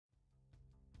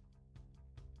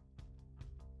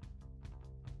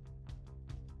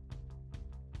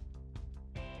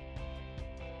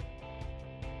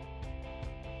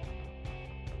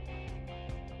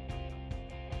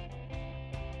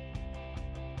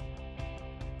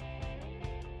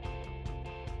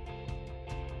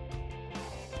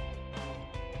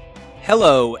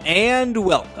Hello and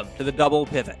welcome to the Double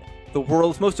Pivot, the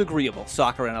world's most agreeable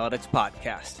soccer analytics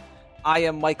podcast. I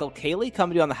am Michael Cayley,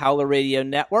 coming to you on the Howler Radio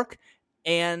Network,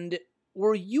 and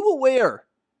were you aware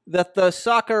that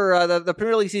the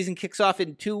Premier League season kicks off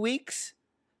in 2 weeks?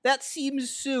 That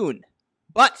seems soon,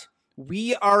 but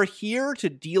we are here to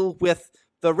deal with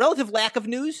the relative lack of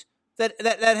news that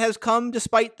has come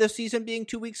despite the season being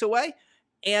 2 weeks away,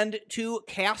 and to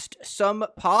cast some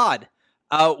pod.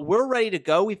 We're ready to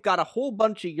go. We've got a whole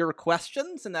bunch of your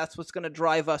questions, and that's what's going to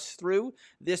drive us through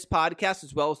this podcast,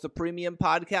 as well as the premium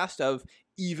podcast of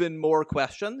even more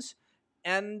questions.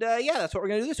 And that's what we're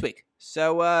going to do this week.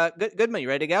 So, Goodman, you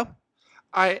ready to go?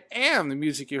 I am. The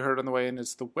music you heard on the way in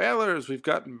is The Whalers. We've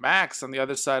got Max on the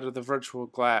other side of the virtual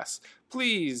glass.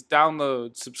 Please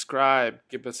download, subscribe,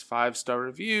 give us 5-star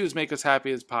reviews, make us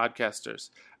happy as podcasters.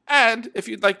 And if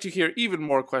you'd like to hear even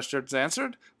more questions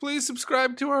answered, please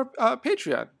subscribe to our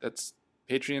Patreon. That's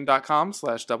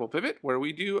patreon.com/doublepivot, where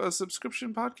we do a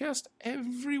subscription podcast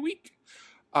every week.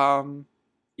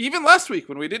 Even last week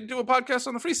when we didn't do a podcast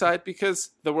on the free side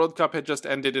because the World Cup had just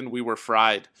ended and we were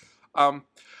fried. I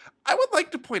would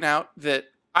like to point out that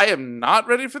I am not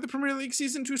ready for the Premier League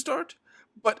season to start,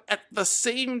 but at the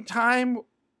same time,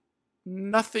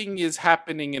 nothing is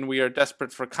happening and we are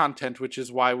desperate for content, which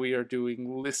is why we are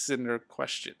doing listener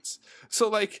questions.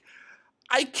 So, I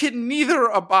can neither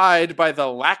abide by the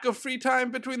lack of free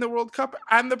time between the World Cup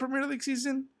and the Premier League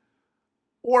season,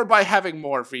 or by having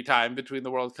more free time between the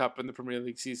World Cup and the Premier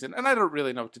League season, and I don't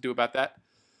really know what to do about that.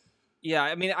 Yeah,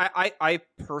 I mean, I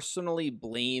personally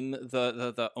blame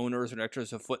the owners and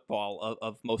directors of football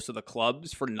of most of the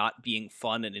clubs for not being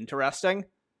fun and interesting.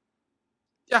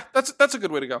 Yeah, that's a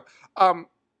good way to go. Not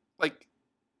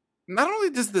only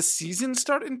does the season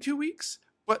start in 2 weeks,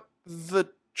 but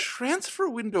the transfer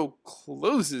window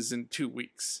closes in 2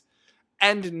 weeks,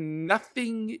 and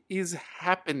nothing is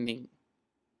happening.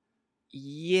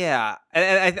 Yeah,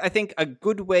 and I think a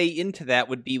good way into that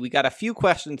would be we got a few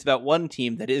questions about one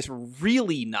team that is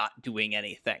really not doing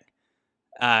anything.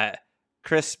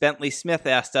 Chris Bentley Smith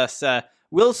asked us,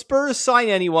 will Spurs sign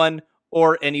anyone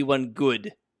or anyone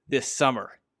good this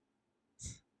summer?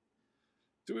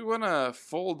 Do we want to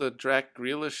fold a Jack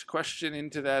Grealish question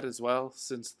into that as well,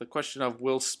 since the question of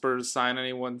will Spurs sign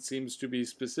anyone seems to be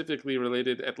specifically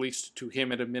related at least to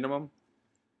him at a minimum?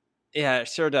 Yeah, it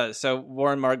sure does. So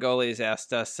Warren Margolis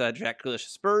asked us, Jack Grealish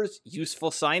Spurs,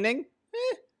 useful signing?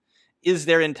 Is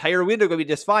their entire window going to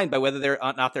be defined by whether they're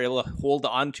not they're able to hold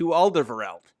on to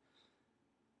Alderweireld?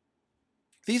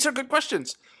 These are good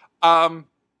questions.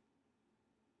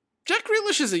 Jack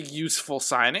Grealish is a useful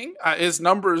signing. His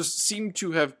numbers seem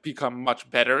to have become much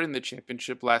better in the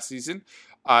championship last season.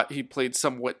 He played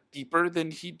somewhat deeper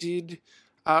than he did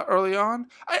early on.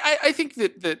 I think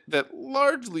that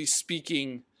largely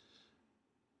speaking,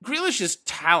 Grealish's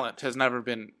talent has never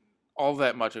been all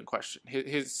that much in question.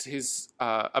 His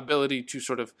ability to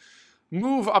sort of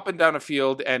move up and down a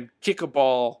field and kick a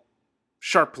ball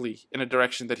sharply in a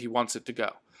direction that he wants it to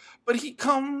go. But he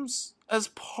comes as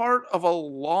part of a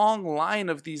long line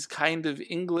of these kind of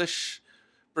English,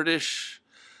 British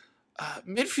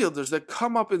midfielders that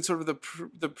come up in sort of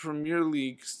the Premier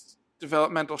League's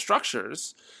developmental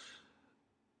structures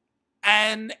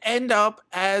and end up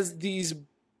as these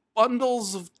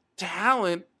bundles of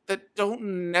talent that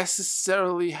don't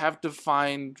necessarily have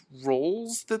defined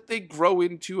roles that they grow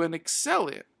into and excel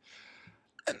in.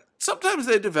 And sometimes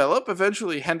they develop.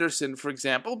 Eventually, Henderson, for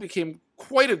example, became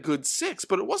quite a good six,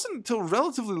 but it wasn't until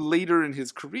relatively later in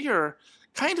his career,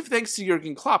 kind of thanks to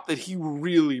Jurgen Klopp, that he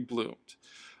really bloomed.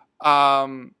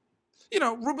 Ruben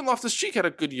Loftus-Cheek had a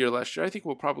good year last year. I think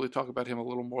we'll probably talk about him a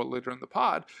little more later in the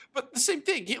pod. But the same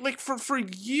thing, for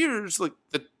years, the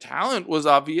talent was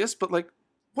obvious, but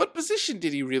what position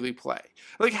did he really play?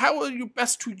 How are you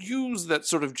best to use that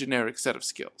sort of generic set of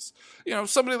skills?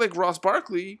 Somebody like Ross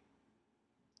Barkley,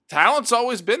 talent's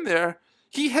always been there.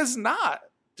 He has not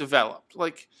developed.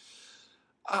 This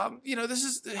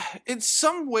is, in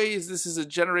some ways, this is a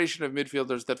generation of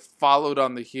midfielders that followed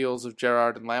on the heels of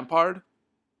Gerrard and Lampard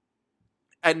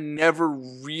and never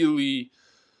really,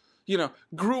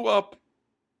 grew up,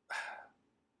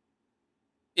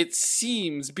 it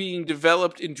seems, being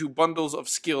developed into bundles of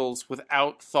skills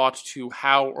without thought to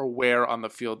how or where on the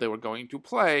field they were going to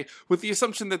play, with the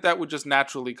assumption that that would just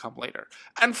naturally come later.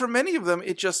 And for many of them,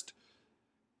 it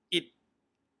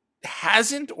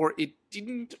hasn't, or it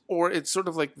didn't, or it's sort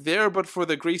of there, but for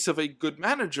the grace of a good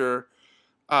manager,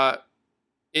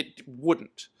 it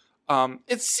wouldn't.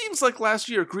 It seems like last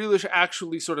year, Grealish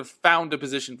actually sort of found a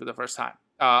position for the first time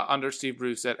under Steve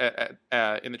Bruce in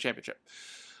the championship.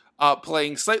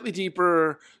 Playing slightly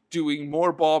deeper, doing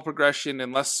more ball progression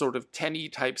and less sort of 10-y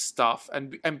type stuff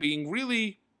and being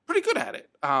really pretty good at it,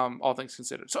 all things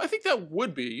considered. So I think that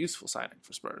would be a useful signing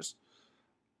for Spurs.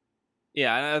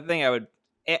 Yeah, and I think I would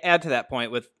add to that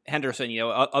point with Henderson,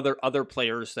 other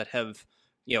players that have,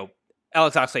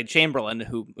 Alex Oxlade-Chamberlain,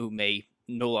 who may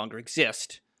no longer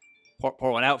exist,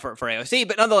 pour one out for AOC,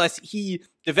 but nonetheless, he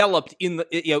developed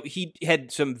he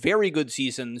had some very good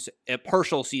seasons,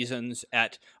 partial seasons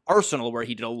at Arsenal where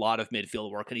he did a lot of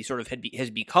midfield work, and he sort of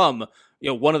has become,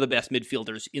 one of the best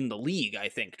midfielders in the league, I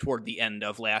think, toward the end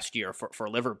of last year for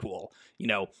Liverpool,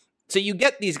 So you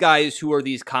get these guys who are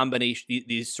these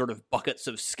these sort of buckets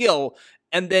of skill,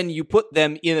 and then you put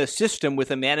them in a system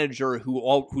with a manager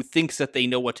who thinks that they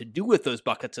know what to do with those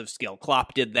buckets of skill.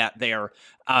 Klopp did that there.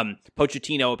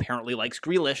 Pochettino apparently likes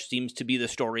Grealish, seems to be the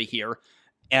story here.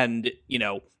 And,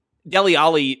 Dele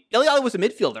Alli was a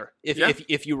midfielder,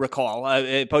 if you recall.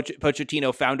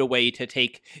 Pochettino found a way to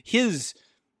take his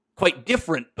quite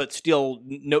different but still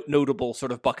notable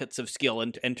sort of buckets of skill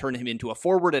and turn him into a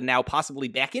forward and now possibly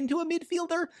back into a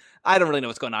midfielder. I don't really know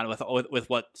what's going on with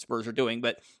what Spurs are doing,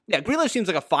 but yeah, Grealish seems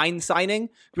like a fine signing.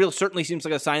 Grealish certainly seems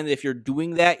like a sign that if you're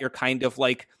doing that, you're kind of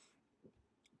like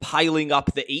piling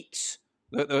up the eights,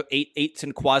 the eights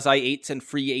and quasi eights and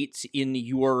free eights in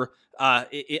your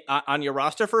on your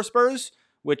roster for Spurs,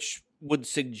 which would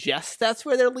suggest that's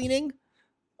where they're leaning.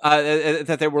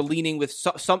 That they were leaning with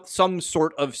some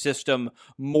sort of system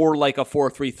more like a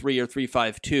 4-3-3 or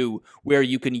 3-5-2, where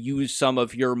you can use some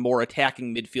of your more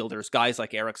attacking midfielders, guys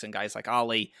like Eriksen, guys like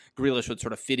Ali. Grealish would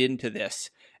sort of fit into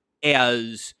this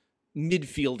as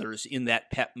midfielders in that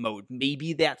Pep mode.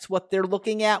 Maybe that's what they're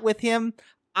looking at with him.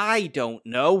 I don't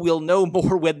know. We'll know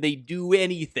more when they do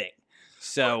anything.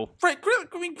 So, right,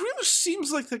 Grealish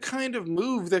seems like the kind of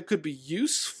move that could be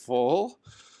useful.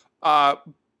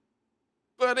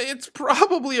 But it's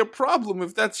probably a problem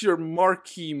if that's your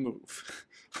marquee move.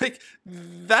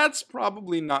 That's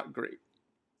probably not great.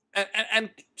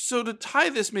 And so to tie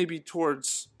this maybe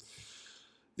towards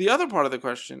the other part of the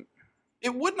question,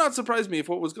 it would not surprise me if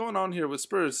what was going on here with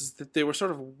Spurs is that they were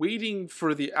sort of waiting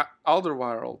for the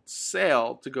Alderweireld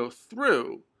sale to go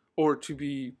through or to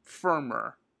be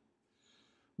firmer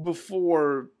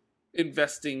before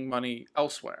investing money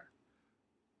elsewhere.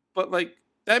 But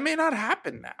that may not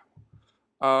happen now.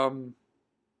 And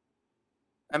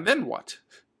then what?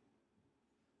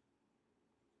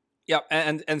 Yeah,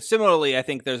 and similarly, I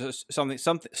think there's something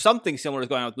similar is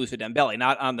going on with Moussa Dembele,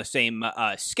 not on the same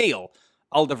scale.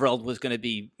 Alderweireld was going to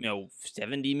be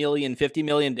 70 million, 50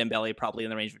 million. Dembele probably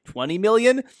in the range of 20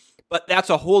 million. But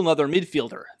that's a whole nother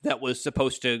midfielder that was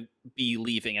supposed to be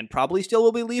leaving and probably still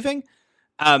will be leaving.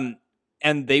 And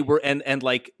they were and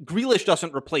Grealish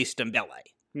doesn't replace Dembele.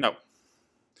 No.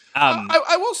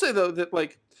 I will say, though,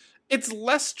 that, it's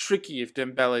less tricky if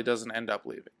Dembele doesn't end up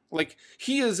leaving.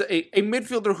 He is a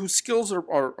midfielder whose skills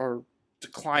are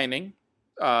declining,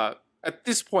 at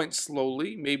this point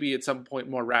slowly, maybe at some point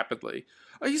more rapidly.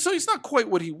 So he's not quite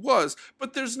what he was,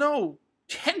 but there's no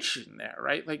tension there,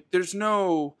 right? There's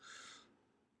no...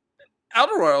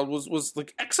 Alderweireld was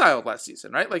exiled last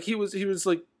season, right?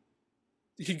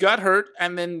 He got hurt,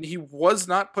 and then he was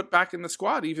not put back in the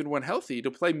squad, even when healthy, to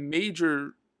play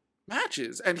major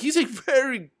matches, and he's a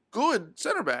very good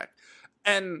center back,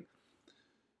 and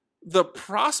the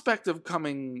prospect of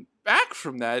coming back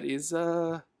from that is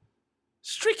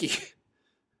tricky.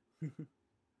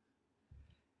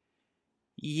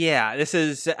 Yeah, this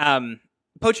is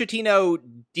Pochettino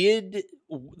did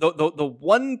the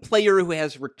one player who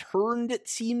has returned, it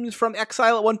seems, from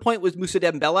exile at one point was Moussa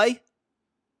Dembele,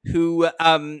 who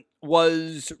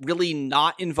was really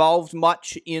not involved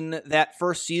much in that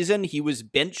first season. He was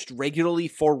benched regularly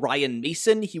for Ryan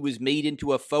Mason. He was made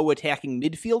into a faux attacking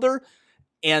midfielder,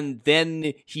 and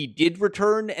then he did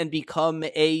return and become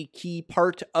a key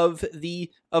part of the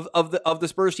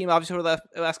Spurs team, obviously, for the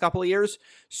last couple of years.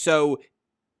 So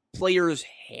players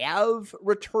have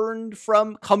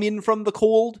come in from the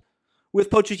cold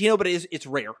with Pochettino, but it's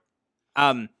rare.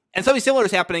 And something similar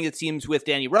is happening, it seems, with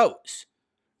Danny Rose.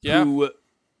 Yeah. Who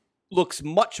looks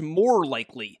much more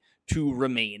likely to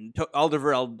remain.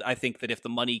 Alderweireld, I think that if the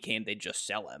money came, they'd just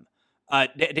sell him.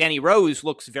 Danny Rose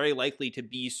looks very likely to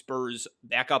be Spurs'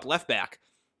 backup left back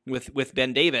with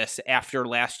Ben Davis after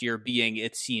last year being,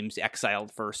 it seems,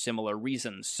 exiled for similar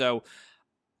reasons. So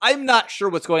I'm not sure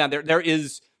what's going on there. There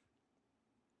is,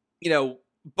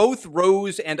 both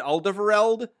Rose and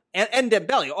Alderweireld and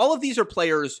Dembele. All of these are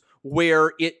players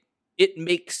where it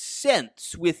makes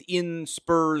sense within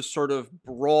Spurs' sort of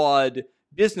broad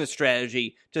business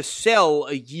strategy to sell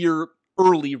a year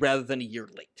early rather than a year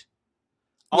late.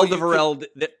 Alderweireld,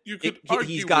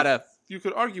 he's got a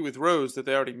could argue with Rose that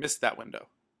they already missed that window.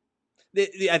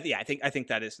 I think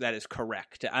that is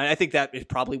correct. I think that is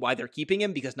probably why they're keeping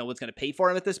him, because no one's going to pay for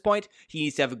him at this point. He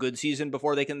needs to have a good season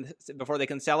before they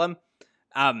can sell him.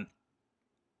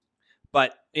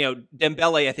 But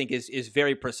Dembele, I think, is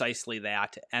very precisely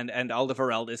that, and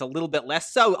Alderweireld is a little bit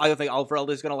less so. I don't think Alderweireld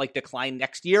is going to decline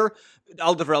next year.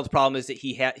 Alderweireld's problem is that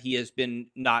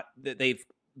they've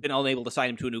been unable to sign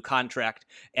him to a new contract,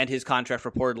 and his contract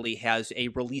reportedly has a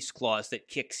release clause that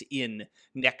kicks in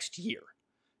next year.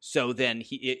 So then,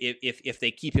 if they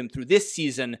keep him through this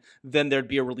season, then there'd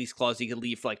be a release clause. He could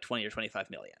leave for 20 or 25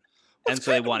 million.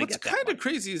 They want to get that. What's kind of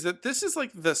crazy is that this is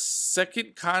the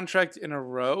second contract in a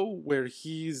row where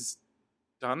he's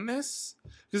done this.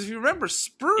 Because if you remember,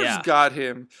 Spurs got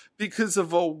him because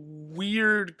of a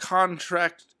weird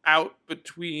contract out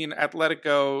between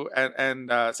Atletico and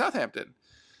Southampton.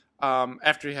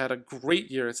 After he had a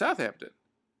great year at Southampton.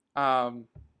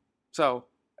 So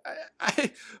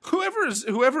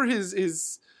whoever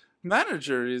his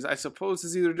manager is, I suppose,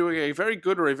 is either doing a very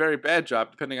good or a very bad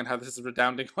job, depending on how this is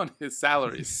redounding on his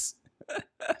salaries.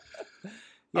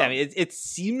 I mean, it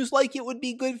seems like it would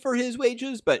be good for his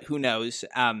wages, but who knows?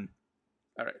 All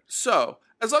right. So,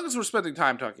 as long as we're spending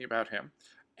time talking about him,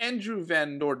 Andrew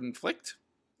van Nordenflicht,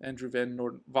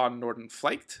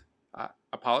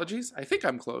 apologies, I think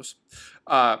I'm close,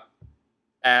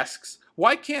 asks,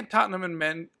 why can't Tottenham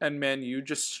and Man U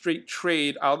just straight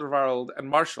trade Alderweireld and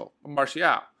Martial?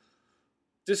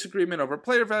 Disagreement over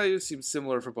player value seems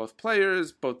similar for both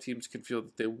players. Both teams can feel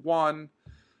that they won.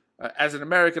 As an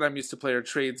American, I'm used to player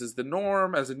trades as the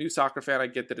norm. As a new soccer fan, I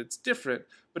get that it's different.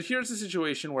 But here's a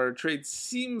situation where a trade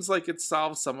seems like it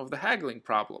solves some of the haggling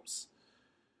problems.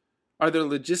 Are there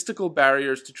logistical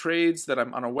barriers to trades that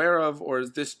I'm unaware of, or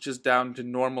is this just down to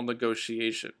normal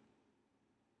negotiation?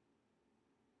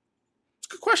 It's a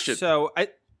good question. So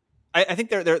I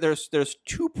think there's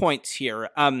 2 points here.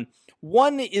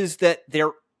 One is that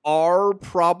there are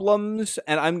problems,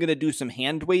 and I'm going to do some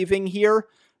hand waving here,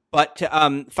 but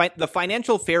the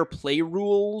financial fair play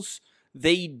rules,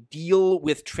 they deal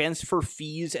with transfer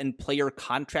fees and player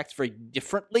contracts very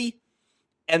differently.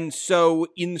 And so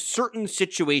in certain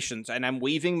situations, and I'm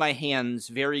waving my hands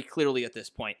very clearly at this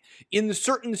point, in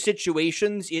certain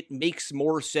situations, it makes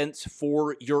more sense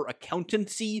for your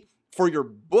accountancy, for your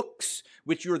books,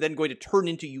 which you're then going to turn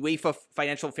into UEFA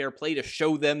financial fair play to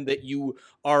show them that you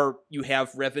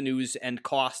have revenues and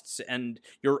costs, and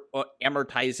you're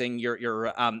amortizing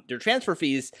your transfer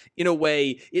fees. In a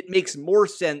way, it makes more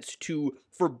sense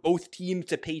for both teams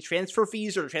to pay transfer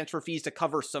fees, or transfer fees to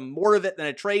cover some more of it than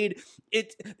a trade.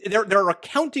 There are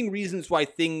accounting reasons why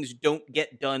things don't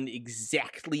get done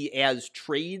exactly as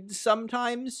trades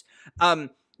sometimes.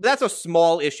 That's a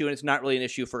small issue, and it's not really an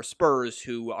issue for Spurs,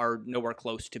 who are nowhere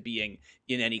close to being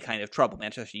in any kind of trouble.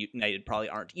 Manchester United probably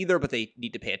aren't either, but they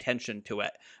need to pay attention to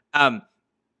it.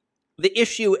 The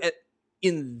issue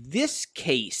in this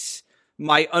case,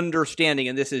 my understanding,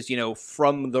 and this is,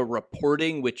 from the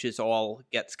reporting, which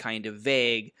gets kind of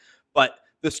vague, but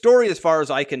the story, as far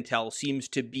as I can tell, seems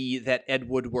to be that Ed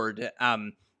Woodward,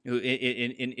 who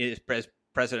is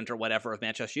president or whatever of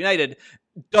Manchester United,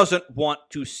 doesn't want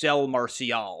to sell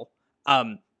Martial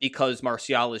because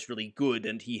Martial is really good,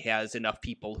 and he has enough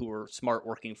people who are smart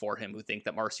working for him who think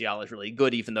that Martial is really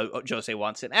good, even though Jose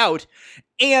wants him out.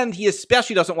 And he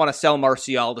especially doesn't want to sell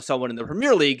Martial to someone in the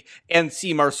Premier League and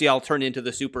see Martial turn into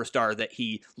the superstar that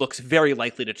he looks very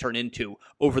likely to turn into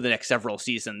over the next several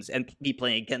seasons and be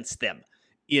playing against them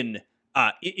in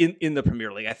the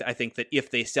Premier League. I think that if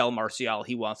they sell Martial,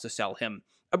 he wants to sell him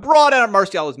abroad, and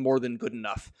Martial is more than good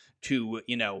enough to,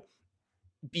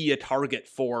 be a target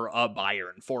for a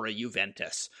Bayern, for a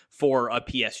Juventus, for a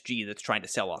PSG that's trying to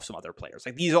sell off some other players.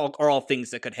 These are all things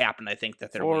that could happen. I think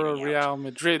that they're or a Real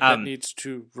Madrid that needs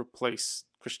to replace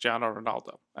Cristiano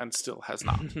Ronaldo and still has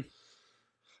not.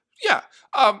 Yeah.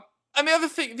 And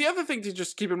the other thing to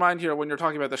just keep in mind here when you're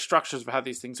talking about the structures of how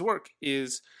these things work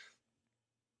is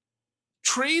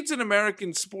trades in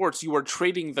American sports, you are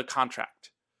trading the contract.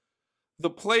 The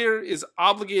player is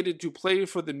obligated to play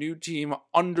for the new team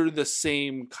under the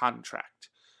same contract.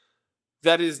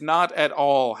 That is not at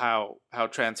all how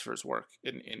transfers work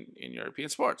in European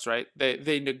sports, right?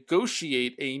 They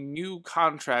negotiate a new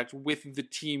contract with the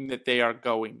team that they are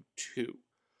going to.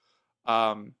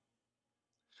 And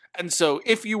so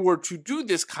if you were to do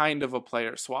this kind of a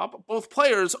player swap, both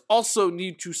players also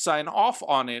need to sign off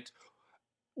on it,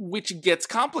 which gets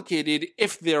complicated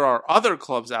if there are other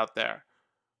clubs out there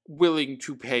willing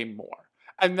to pay more.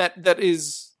 And that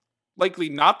is likely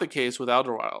not the case with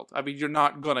Alderweireld. I mean, you're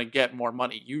not going to get more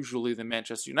money usually than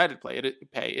Manchester United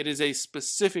pay. It is a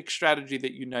specific strategy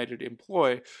that United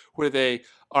employ where they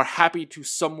are happy to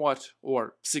somewhat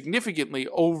or significantly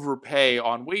overpay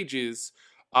on wages,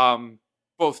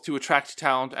 both to attract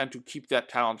talent and to keep that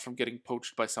talent from getting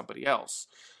poached by somebody else.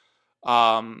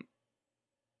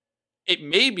 It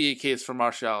may be a case for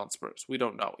Martial and Spurs. We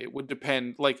don't know. It would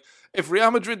depend. Like, if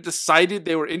Real Madrid decided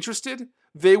they were interested,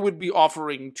 they would be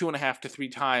offering 2.5 to 3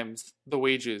 times the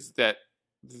wages that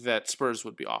Spurs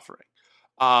would be offering.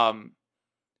 And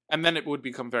then it would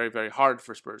become very, very hard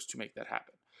for Spurs to make that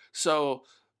happen. So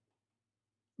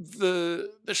the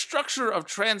structure of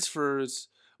transfers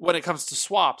when it comes to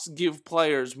swaps give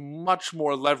players much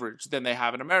more leverage than they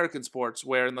have in American sports,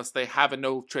 where unless they have a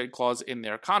no trade clause in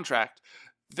their contract,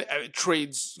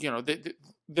 trades,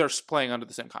 they're playing under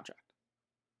the same contract.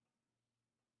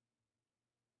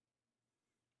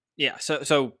 Yeah,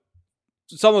 so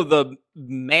some of the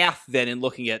math then in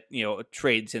looking at,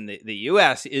 trades in the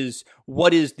US is,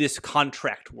 what is this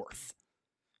contract worth?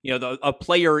 A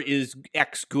player is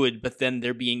X good, but then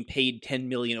they're being paid $10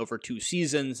 million over 2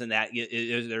 seasons, and that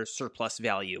is their surplus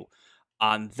value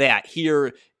on that.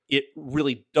 Here, it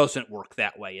really doesn't work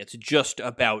that way. It's just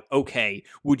about, okay,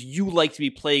 would you like to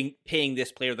be paying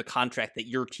this player the contract that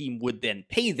your team would then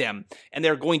pay them? And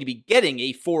they're going to be getting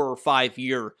a 4 or 5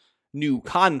 year new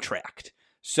contract.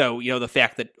 So, the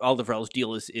fact that Alderweireld's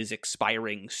deal is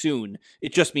expiring soon,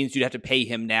 it just means you'd have to pay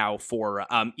him now for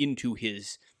into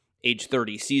his age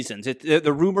 30 seasons.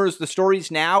 The rumors, the stories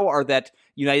now are that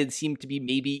United seem to be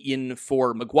maybe in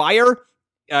for Maguire.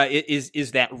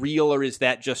 Is that real, or is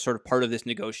that just sort of part of this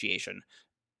negotiation?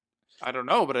 I don't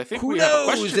know, but I think who we knows? have a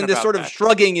question And this about sort of that.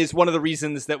 shrugging is one of the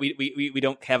reasons that we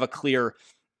don't have a clear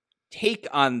take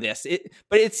on this.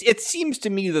 But it seems to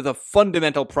me that the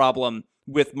fundamental problem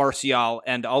with Martial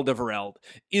and Alderweireld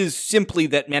is simply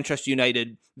that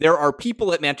there are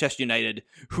people at Manchester United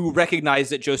who recognize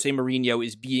that Jose Mourinho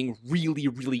is being really,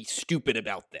 really stupid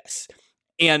about this,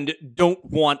 and don't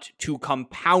want to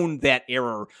compound that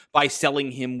error by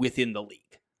selling him within the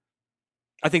league.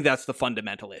 I think that's the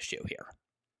fundamental issue here.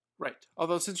 Right.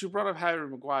 Although, since you brought up Harry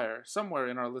Maguire, somewhere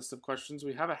in our list of questions,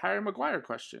 we have a Harry Maguire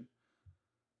question.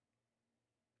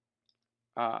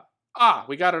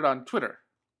 We got it on Twitter.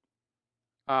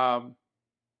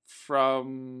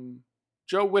 From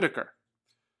Joe Whitaker.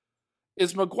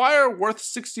 Is Maguire worth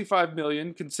 $65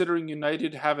 million, considering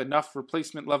United have enough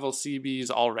replacement level CBs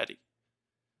already?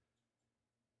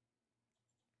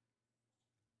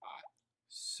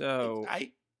 So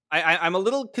I'm a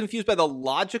little confused by the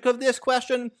logic of this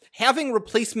question. Having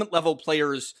replacement level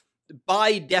players,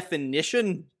 by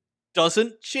definition,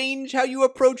 doesn't change how you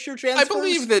approach your transfers. I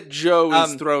believe that Joe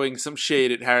is throwing some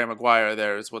shade at Harry Maguire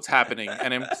there is what's happening,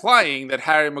 and implying that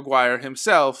Harry Maguire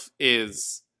himself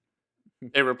is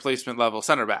a replacement level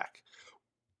center back,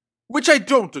 which I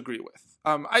don't agree with.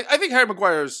 I think Harry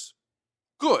Maguire's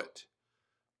good.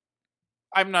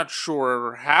 I'm not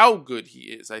sure how good he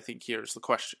is. I think here's the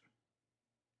question.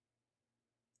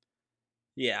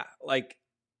 Yeah,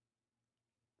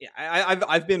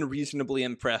 I've been reasonably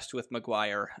impressed with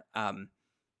Maguire. I've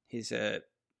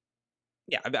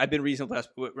been reasonably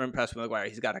impressed with Maguire.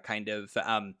 He's got a kind of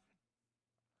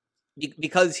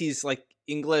because he's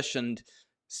English and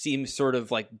seems sort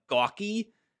of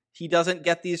gawky. He doesn't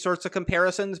get these sorts of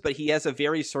comparisons, but he has a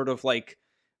very sort of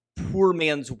poor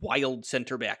man's wild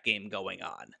center back game going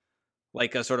on,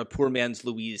 like a sort of poor man's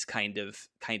Louise kind of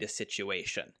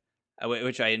situation,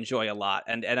 which I enjoy a lot.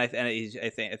 And I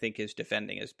think his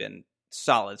defending has been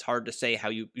solid. It's hard to say how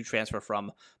you transfer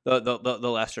from the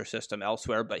Leicester system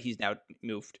elsewhere, but he's now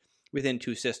moved within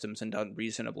 2 systems and done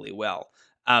reasonably well.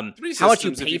 How much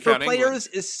you pay for players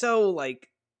is so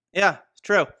yeah, it's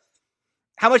true.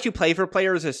 How much you play for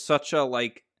players is such a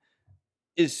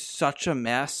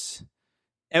mess.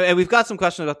 And we've got some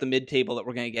questions about the mid-table that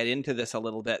we're going to get into this a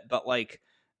little bit, but I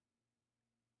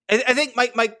think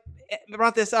Mike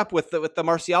brought this up with the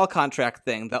Martial contract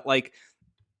thing, that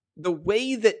the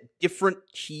way that different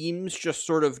teams just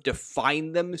sort of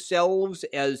define themselves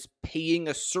as paying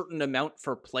a certain amount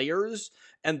for players,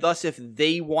 and thus if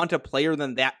they want a player,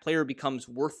 then that player becomes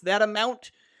worth that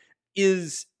amount,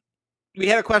 is... We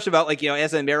had a question about,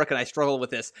 as an American, I struggle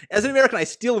with this. As an American, I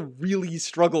still really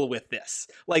struggle with this.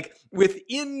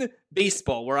 Within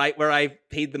baseball, where I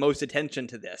paid the most attention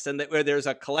to this, and where there's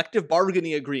a collective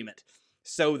bargaining agreement.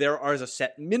 So there is a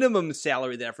set minimum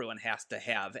salary that everyone has to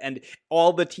have, and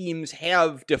all the teams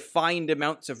have defined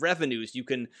amounts of revenues. You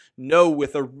can know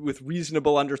with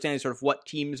reasonable understanding sort of what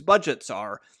teams' budgets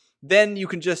are. then you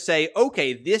can just say,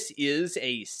 okay, this is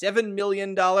a $7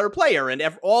 million player, and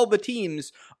all the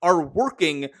teams are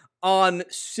working on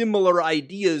similar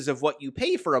ideas of what you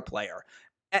pay for a player.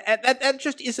 And that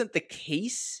just isn't the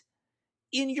case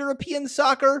in European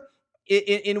soccer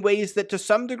in ways that to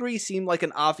some degree seem like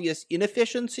an obvious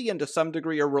inefficiency and to some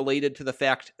degree are related to the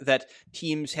fact that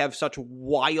teams have such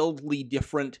wildly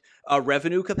different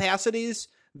revenue capacities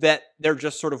that they're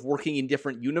just sort of working in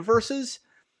different universes.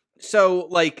 So,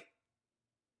 like,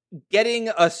 getting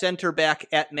a center back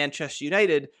at Manchester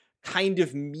United kind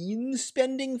of means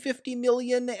spending $50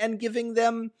 million and giving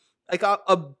them like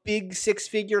a big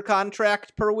 6-figure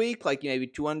contract per week, like maybe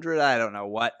 200. I don't know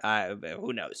what.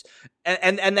 Who knows?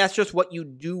 And that's just what you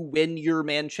do when you're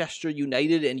Manchester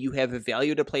United and you have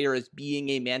valued a player as being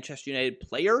a Manchester United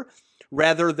player,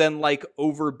 rather than like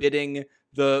overbidding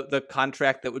the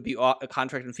contract that would be a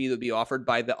contract and fee that would be offered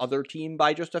by the other team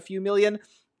by just a few million.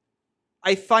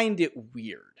 I find it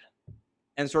weird,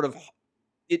 and sort of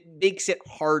it makes it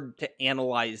hard to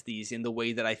analyze these in the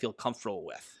way that I feel comfortable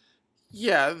with.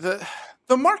 Yeah,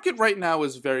 the market right now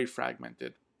is very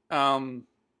fragmented.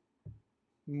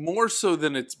 More so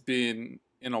than it's been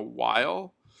in a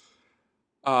while,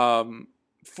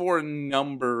 for a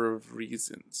number of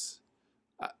reasons.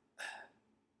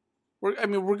 We're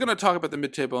going to talk about the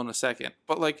mid-table in a second,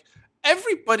 but like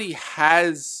everybody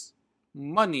has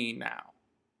money now.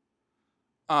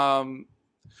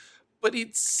 But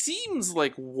it seems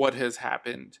like what has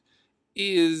happened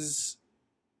is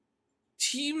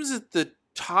teams at the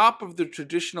top of the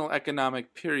traditional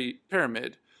economic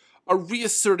pyramid are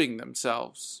reasserting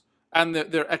themselves and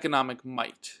their economic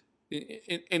might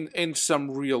in some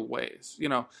real ways. You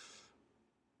know,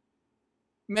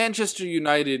 Manchester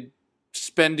United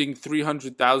spending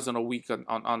 $300,000 a week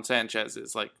on Sanchez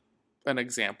is like an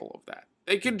example of that.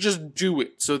 They could just do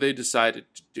it, so they decided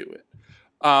to do it.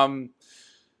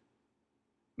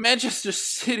 Manchester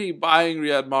City buying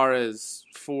Riyad Mahrez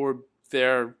for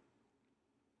their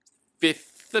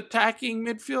 5th attacking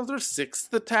midfielder,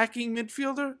 6th attacking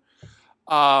midfielder,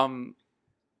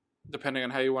 depending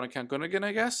on how you want to count Gundogan,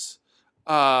 I guess,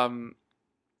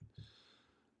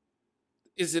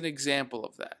 is an example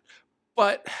of that.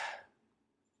 But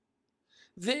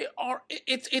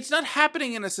it's not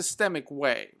happening in a systemic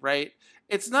way, right?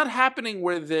 It's not happening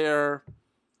where they're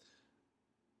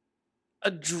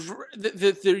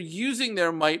using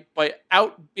their might by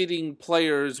outbidding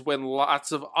players when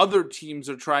lots of other teams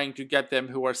are trying to get them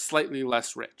who are slightly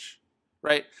less rich,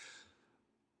 right?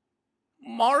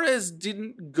 Mahrez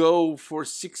didn't go for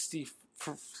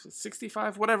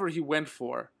 65, whatever he went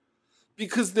for,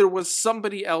 because there was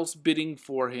somebody else bidding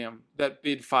for him that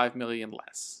bid $5 million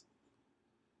less.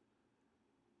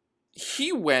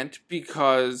 He went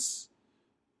because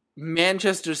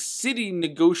Manchester City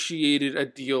negotiated a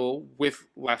deal with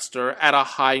Leicester at a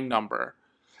high number.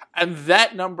 And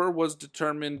that number was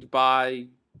determined by...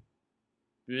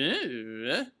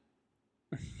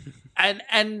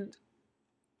 and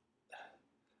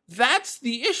that's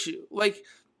the issue. Like,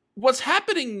 what's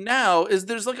happening now is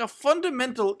there's like a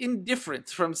fundamental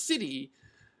indifference from City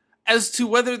as to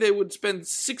whether they would spend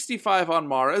 65 on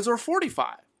Mahrez or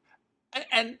 45.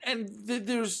 And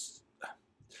there's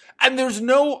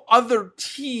no other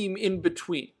team in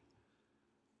between.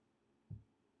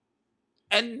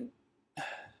 And,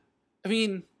 I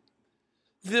mean,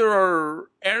 there are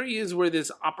areas where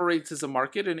this operates as a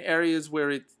market and areas where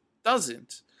it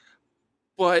doesn't.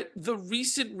 But the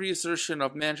recent reassertion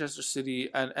of Manchester City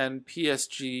and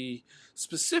PSG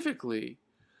specifically,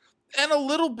 and a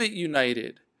little bit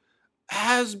United,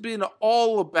 has been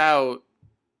all about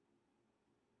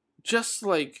just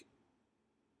like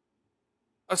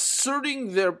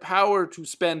asserting their power to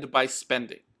spend by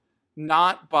spending,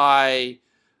 not by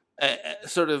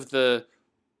sort of the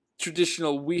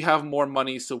traditional we have more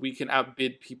money so we can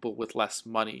outbid people with less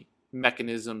money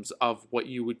mechanisms of what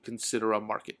you would consider a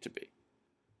market to be.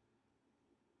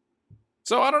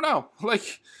 So I don't know.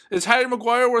 Like, is Harry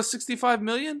Maguire worth $65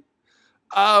 million?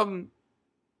 To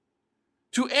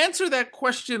answer that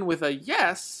question with a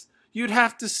yes, you'd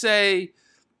have to say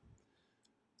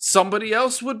somebody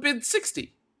else would bid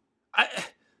 60.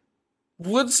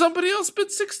 Would somebody else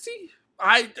bid 60?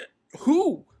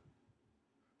 Who?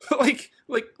 like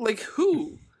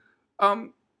who?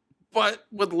 But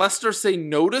would Leicester say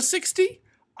no to 60?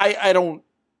 I don't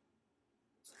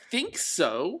think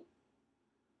so.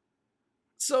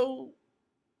 So,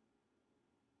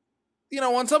 you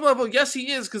know, on some level, yes,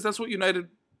 he is, because that's what United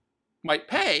might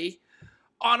pay.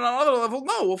 On another level,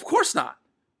 no, of course not.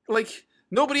 Like,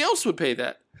 nobody else would pay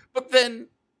that. But then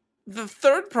the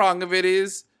third prong of it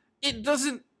is, it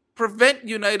doesn't prevent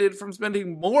United from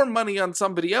spending more money on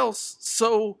somebody else.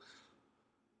 So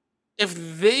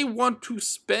if they want to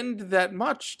spend that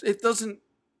much, it doesn't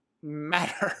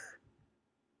matter.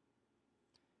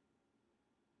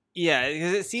 Yeah,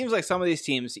 because it seems like some of these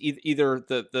teams, either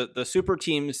the super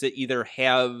teams that either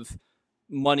have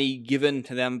money given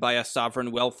to them by a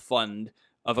sovereign wealth fund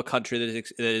of a country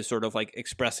that is sort of like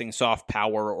expressing soft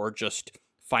power or just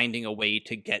finding a way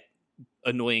to get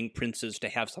annoying princes to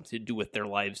have something to do with their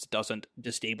lives that doesn't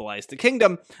destabilize the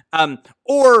kingdom,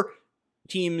 or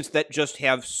teams that just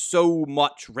have so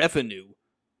much revenue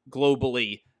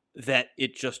globally that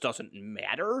it just doesn't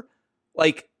matter.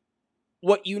 Like,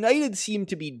 what United seem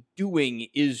to be doing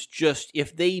is just,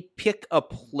 if they pick a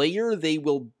player, they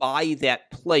will buy that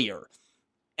player.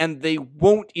 And they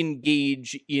won't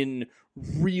engage in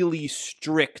really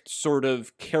strict sort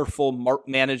of careful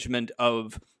management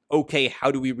of, okay,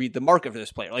 how do we read the market for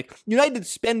this player? Like, United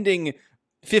spending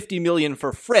 $50 million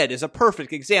for Fred is a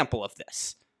perfect example of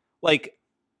this. Like,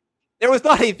 there was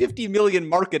not a $50 million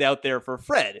market out there for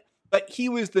Fred, but he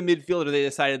was the midfielder they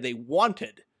decided they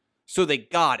wanted, so they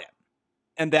got him.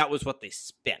 And that was what they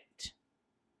spent.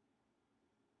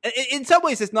 In some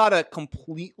ways, it's not a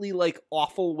completely like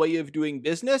awful way of doing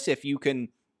business if you can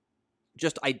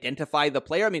just identify the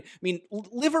player. I mean,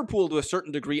 Liverpool to a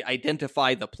certain degree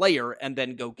identify the player and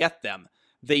then go get them.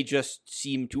 They just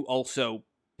seem to also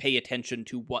pay attention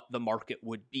to what the market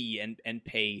would be and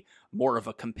pay more of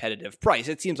a competitive price.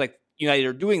 It seems like United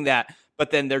are doing that,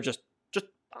 but then they're just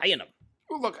buying them.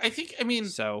 Well, look,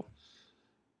 so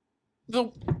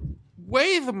the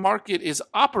way the market is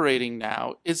operating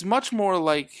now is much more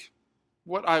like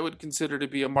what I would consider to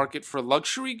be a market for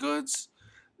luxury goods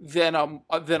than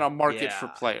a market for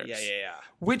players. Yeah.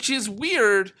 Which is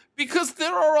weird because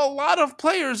there are a lot of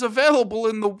players available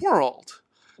in the world.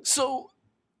 So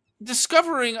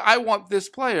discovering I want this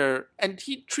player and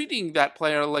treating that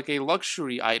player like a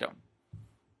luxury item,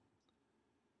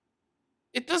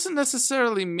 it doesn't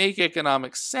necessarily make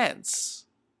economic sense.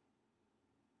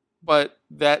 But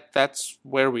that's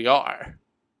where we are.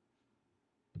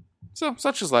 So,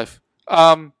 such is life.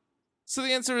 So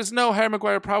the answer is no, Harry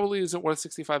Maguire probably isn't worth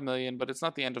 $65 million, but it's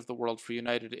not the end of the world for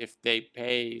United if they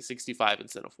pay 65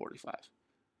 instead of 45.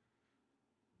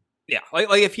 Yeah,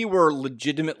 like if he were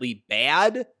legitimately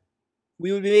bad,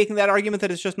 we would be making that argument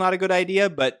that it's just not a good idea,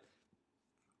 but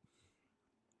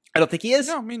I don't think he is.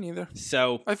 No, me neither.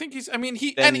 So I think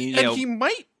he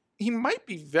might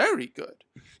be very good.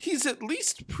 He's at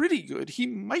least pretty good. He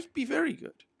might be very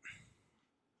good.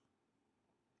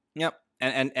 Yep.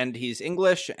 And he's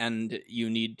English, and you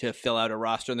need to fill out a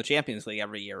roster in the Champions League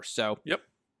every year. So yep,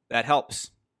 that helps.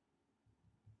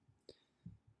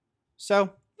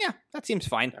 So yeah, that seems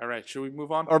fine. All right, should we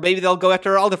move on? Or maybe they'll go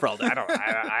after Alderweireld.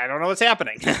 I don't know what's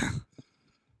happening.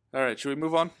 All right, should we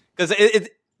move on? Because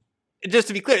just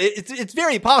to be clear, it's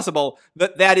very possible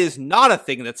that is not a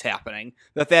thing that's happening.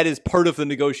 That is part of the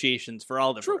negotiations for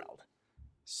Alderweireld.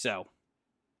 So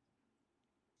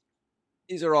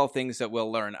these are all things that we'll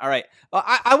learn. All right,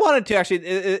 I wanted to actually.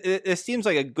 It seems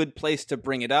like a good place to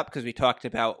bring it up because we talked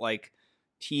about like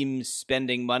teams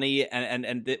spending money,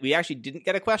 and we actually didn't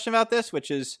get a question about this, which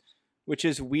is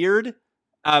weird,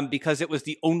 because it was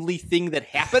the only thing that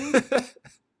happened.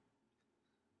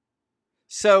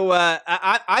 So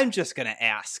I'm just going to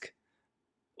ask,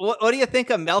 what do you think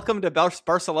of Malcolm to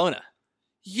Barcelona?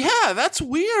 Yeah, that's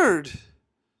weird.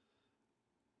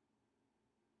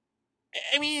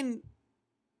 I mean,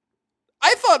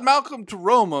 I thought Malcolm to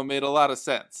Roma made a lot of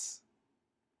sense.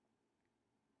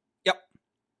 Yep.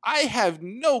 I have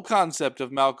no concept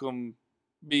of Malcolm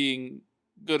being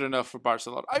good enough for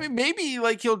Barcelona. I mean, maybe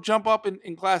like he'll jump up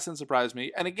in class and surprise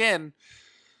me. And again,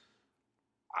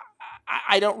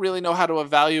 I don't really know how to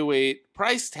evaluate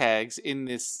price tags in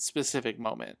this specific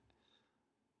moment.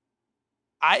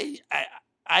 I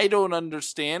don't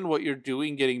understand what you're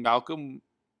doing getting Malcolm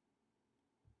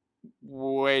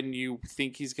when you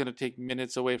think he's going to take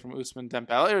minutes away from Ousmane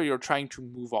Dembele, or you're trying to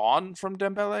move on from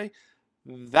Dembele.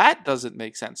 That doesn't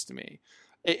make sense to me.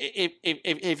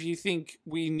 If you think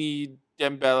we need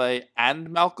Dembele and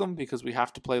Malcolm because we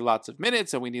have to play lots of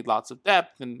minutes and we need lots of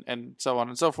depth and so on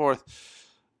and so forth,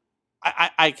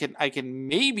 I can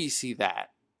maybe see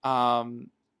that. But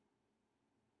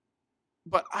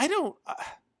I don't.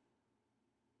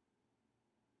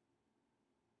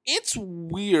 It's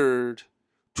weird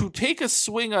to take a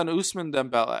swing on Ousmane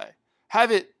Dembele,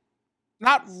 have it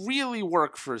not really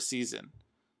work for a season,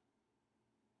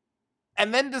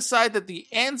 and then decide that the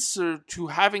answer to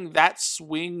having that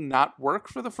swing not work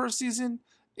for the first season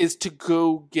is to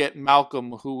go get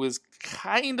Malcolm, who is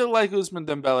kind of like Ousmane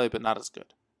Dembele, but not as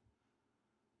good.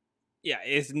 Yeah,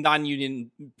 it's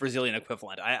non-union Brazilian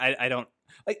equivalent. I don't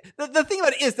like the thing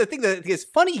about it is the thing that is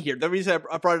funny here. The reason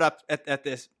I brought it up at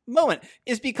this moment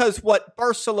is because what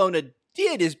Barcelona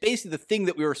did is basically the thing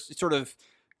that we were sort of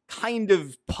kind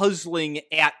of puzzling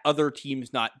at other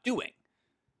teams not doing.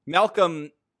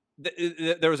 Malcolm,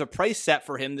 there was a price set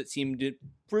for him that seemed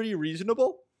pretty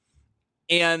reasonable.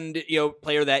 And,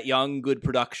 player that young, good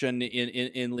production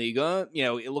in Liga,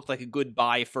 it looked like a good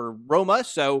buy for Roma.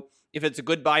 So if it's a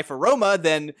good buy for Roma,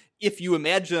 then if you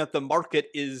imagine that the market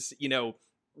is,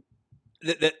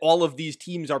 that all of these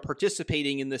teams are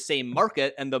participating in the same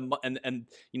market, and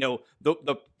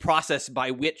the process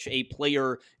by which a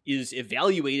player is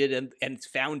evaluated and it's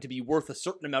found to be worth a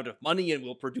certain amount of money and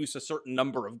will produce a certain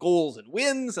number of goals and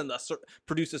wins and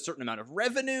produce a certain amount of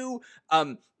revenue,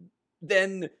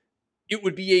 then it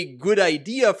would be a good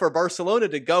idea for Barcelona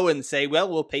to go and say, well,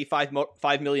 we'll pay 5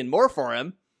 million more for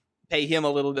him, pay him a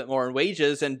little bit more in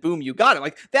wages, and boom, you got him.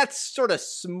 Like, that's sort of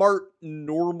smart,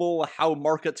 normal, how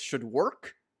markets should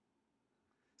work.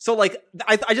 So, like,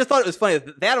 I just thought it was funny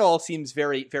that all seems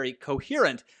very, very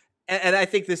coherent. And I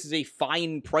think this is a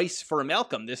fine price for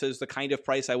Malcolm. This is the kind of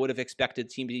price I would have expected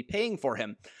team to be paying for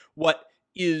him. What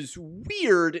is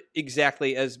weird,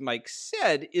 exactly as Mike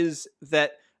said, is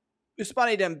that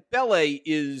Ousmane Dembele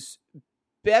is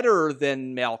better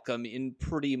than Malcolm in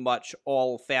pretty much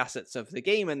all facets of the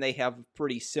game, and they have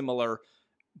pretty similar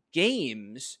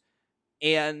games.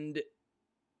 And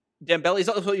Dembele is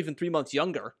also even 3 months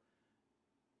younger.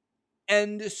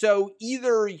 And so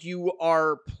either you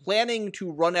are planning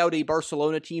to run out a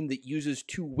Barcelona team that uses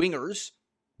 2 wingers,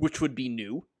 which would be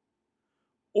new,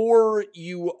 or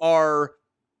you are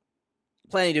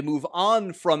planning to move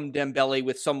on from Dembele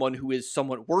with someone who is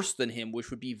somewhat worse than him, which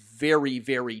would be very,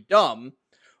 very dumb.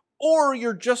 Or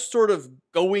you're just sort of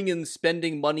going and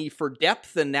spending money for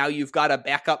depth, and now you've got a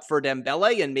backup for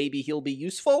Dembele, and maybe he'll be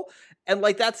useful. And,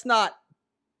 like, that's not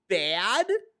bad.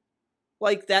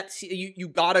 Like, that's you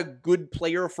got a good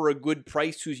player for a good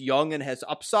price who's young and has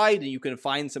upside, and you can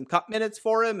find some cup minutes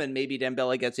for him, and maybe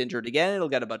Dembele gets injured again, he'll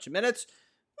get a bunch of minutes.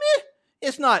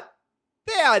 It's not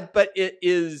bad, but it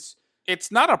is...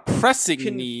 It's not a pressing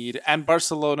need, and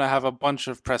Barcelona have a bunch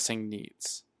of pressing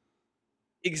needs.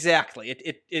 Exactly.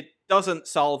 It doesn't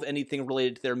solve anything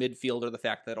related to their midfield or the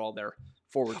fact that all their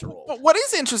forwards are old. But what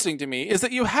is interesting to me is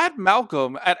that you had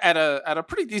Malcolm at a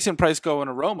pretty decent price going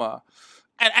to Roma,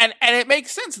 and it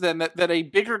makes sense then that a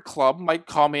bigger club might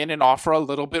come in and offer a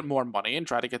little bit more money and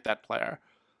try to get that player.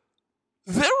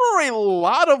 There are a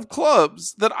lot of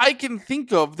clubs that I can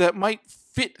think of that might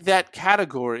fit that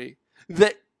category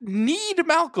that need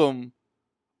Malcolm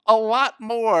a lot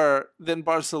more than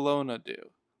Barcelona do.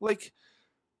 Like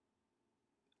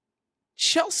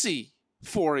Chelsea,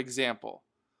 for example,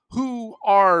 who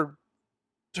are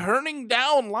turning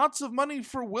down lots of money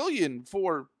for Willian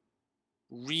for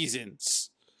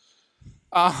reasons.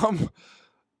 I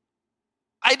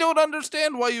don't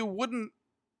understand why you wouldn't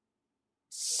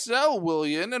sell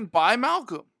Willian and buy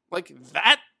Malcolm. Like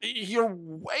that, you're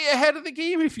way ahead of the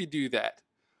game if you do that.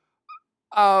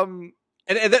 And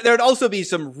there'd also be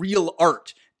some real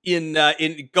art in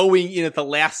going in at the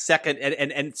last second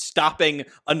and stopping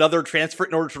another transfer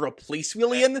in order to replace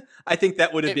Willian. I think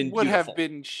that would have been beautiful. It would have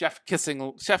been chef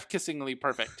kissingly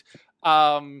perfect.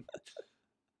 Like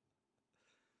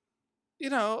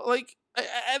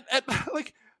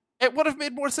it would have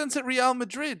made more sense at Real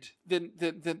Madrid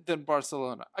than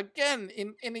Barcelona. Again,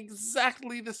 in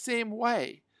exactly the same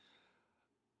way.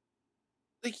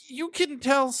 Like, you can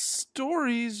tell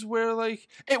stories where, like,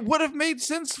 it would have made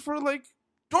sense for, like,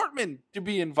 Dortmund to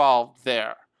be involved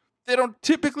there. They don't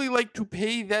typically like to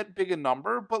pay that big a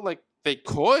number, but, like, they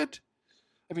could.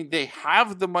 I mean, they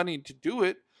have the money to do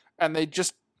it, and they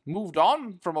just moved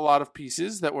on from a lot of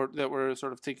pieces that were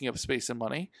sort of taking up space and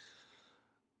money.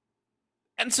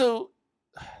 And so,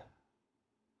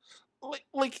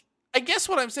 like I guess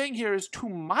what I'm saying here is, to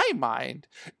my mind,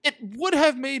 it would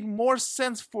have made more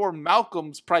sense for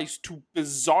Malcolm's price to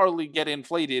bizarrely get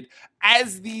inflated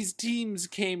as these teams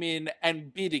came in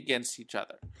and bid against each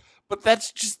other. But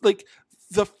that's just, like,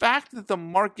 the fact that the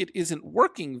market isn't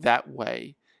working that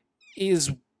way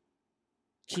is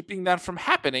keeping that from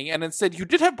happening. And instead, you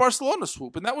did have Barcelona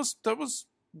swoop, and that was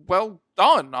well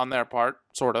done on their part,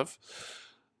 sort of.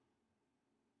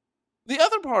 The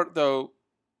other part, though,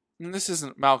 and this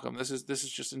isn't Malcolm, this is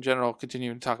just in general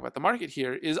continuing to talk about the market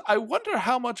here, is I wonder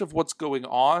how much of what's going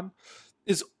on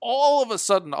is all of a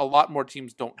sudden a lot more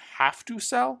teams don't have to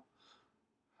sell.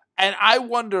 And I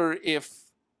wonder if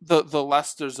the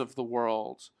Leicesters of the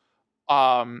world,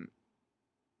 or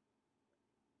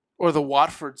or the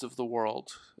Watfords of the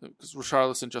world, because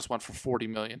Richarlison just went for $40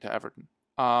 million to Everton.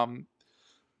 All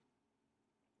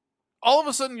of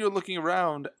a sudden, you're looking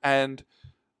around, and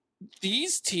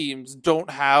these teams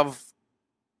don't have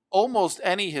almost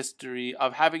any history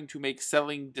of having to make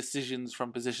selling decisions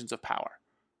from positions of power.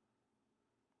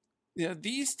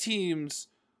 These teams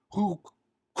who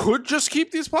could just keep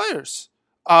these players,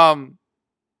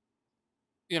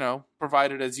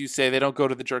 provided, as you say, they don't go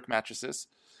to the jerk mattresses.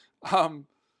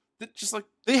 Just like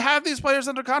they have these players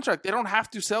under contract, they don't have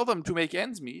to sell them to make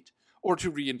ends meet or to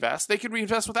reinvest. They can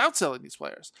reinvest without selling these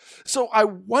players. So I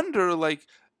wonder,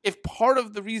 if part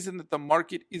of the reason that the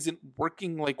market isn't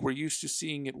working like we're used to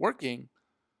seeing it working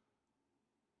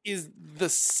is the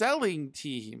selling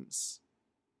teams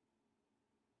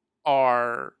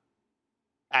are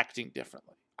acting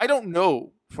differently. I don't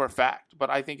know for a fact,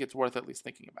 but I think it's worth at least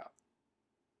thinking about.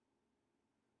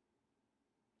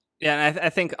 Yeah, and I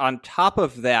think on top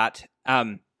of that,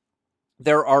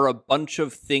 there are a bunch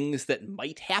of things that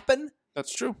might happen.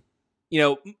 That's true.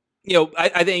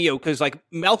 I think, because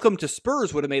Malcolm to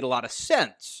Spurs would have made a lot of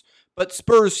sense, but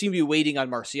Spurs seem to be waiting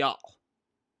on Martial.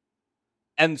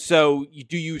 And so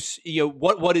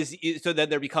so then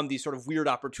there become these sort of weird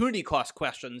opportunity cost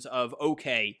questions of,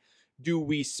 okay, do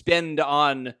we spend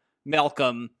on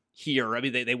Malcolm here? I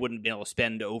mean, they wouldn't be able to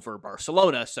spend over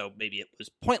Barcelona, so maybe it was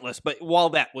pointless. But while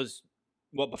that was,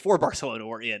 before Barcelona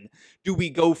were in, do we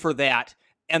go for that?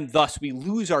 And thus we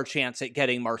lose our chance at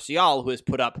getting Martial, who has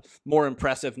put up more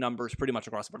impressive numbers pretty much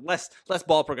across the board. Less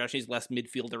ball progression, he's less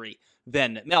midfieldery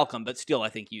than Malcolm, but still, I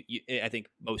think I think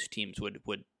most teams would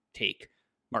take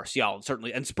Martial,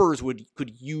 certainly, and Spurs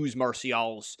could use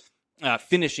Martial's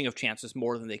finishing of chances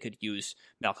more than they could use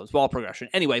Malcolm's ball progression.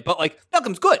 Anyway, but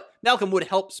Malcolm's good. Malcolm would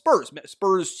help Spurs.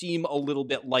 Spurs seem a little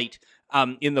bit light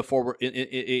in the forward,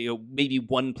 maybe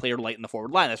one player light in the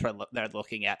forward line. That's why they're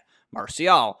looking at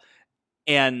Martial.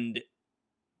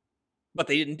 But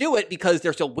they didn't do it because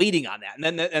they're still waiting on that.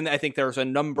 And I think there's a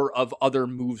number of other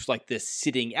moves like this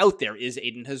sitting out there. Is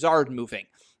Eden Hazard moving?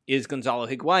 Is Gonzalo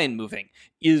Higuain moving?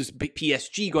 Is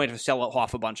PSG going to sell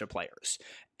off a bunch of players?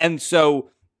 And so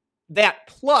that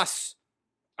plus,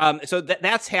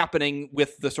 that's happening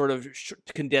with the sort of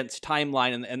condensed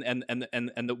timeline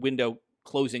and the window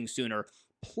closing sooner.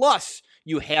 Plus,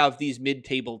 you have these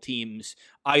mid-table teams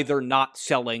either not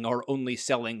selling or only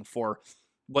selling for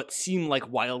what seem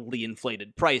like wildly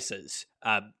inflated prices.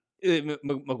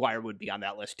 Maguire would be on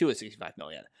that list too at $65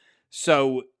 million.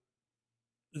 So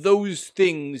those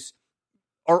things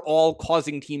are all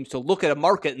causing teams to look at a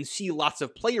market and see lots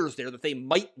of players there that they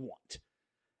might want.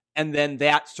 And then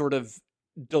that sort of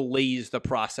delays the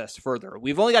process further.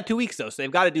 We've only got 2 weeks, though, so they've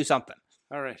got to do something.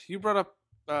 All right. You brought up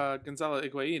Gonzalo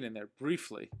Higuain in there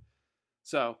briefly.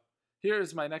 So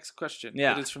here's my next question.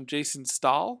 Yeah. It is from Jason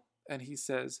Stahl, and he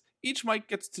says, each Mike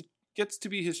gets to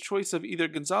be his choice of either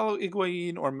Gonzalo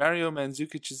Higuain or Mario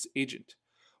Mandzukic's agent.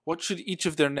 What should each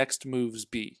of their next moves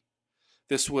be?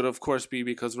 This would, of course, be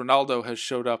because Ronaldo has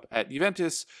showed up at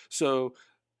Juventus, so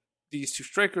these two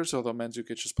strikers, although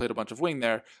Mandzukic just played a bunch of wing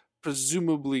there,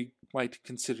 presumably might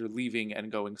consider leaving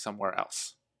and going somewhere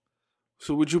else.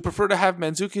 So would you prefer to have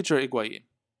Mandzukic or Higuain?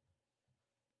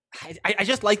 I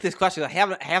just like this question. I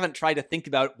haven't tried to think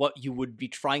about what you would be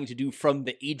trying to do from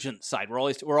the agent side. We're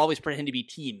always pretending to be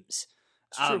teams.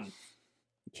 It's true.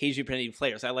 Occasionally pretending to be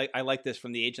players. I like this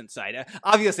from the agent side.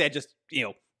 Obviously, I just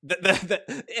to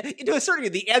a certain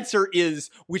degree, the answer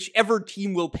is whichever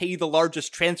team will pay the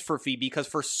largest transfer fee, because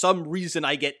for some reason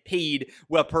I get paid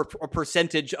a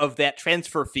percentage of that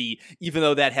transfer fee, even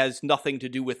though that has nothing to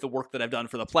do with the work that I've done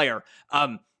for the player.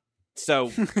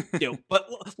 So, but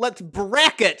let's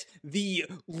bracket the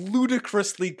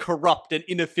ludicrously corrupt and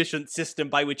inefficient system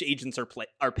by which agents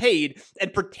are paid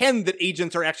and pretend that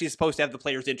agents are actually supposed to have the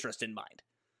player's interest in mind.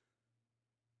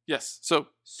 Yes. So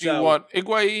do you want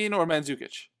Higuain or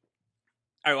Mandzukic?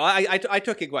 All right, well, I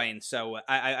took Higuain, so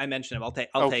I mentioned him.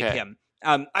 I'll take him.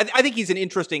 I think he's an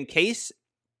interesting case,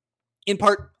 in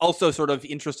part also sort of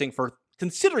interesting for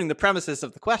considering the premises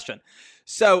of the question.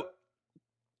 So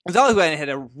Gonzalo Higuain had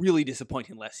a really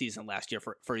disappointing season last year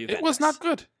for Juventus. It was not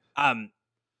good.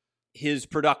 His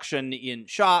production in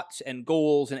shots and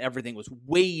goals and everything was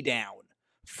way down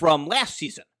from last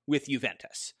season with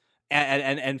Juventus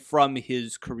and from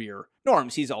his career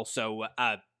norms. He's also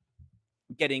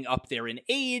getting up there in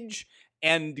age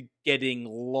and getting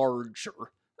larger,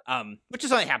 which is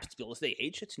something that happens to people as they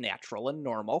age. It's natural and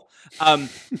normal.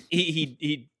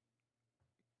 He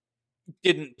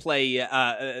didn't play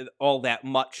all that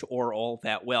much or all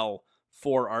that well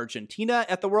for Argentina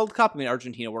at the World Cup. I mean,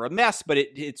 Argentina were a mess, but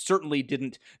it certainly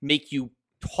didn't make you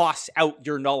toss out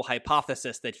your null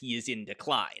hypothesis that he is in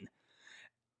decline.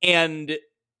 And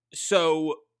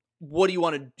so what do you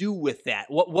want to do with that?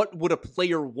 What would a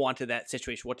player want in that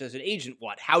situation? What does an agent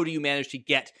want? How do you manage to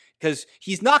get, because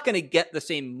he's not going to get the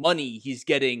same money he's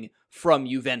getting from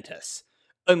Juventus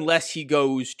unless he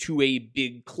goes to a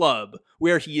big club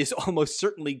where he is almost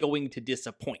certainly going to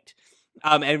disappoint.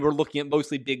 And we're looking at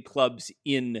mostly big clubs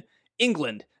in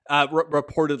England.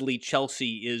 Reportedly,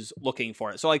 Chelsea is looking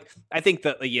for it. So, like, I think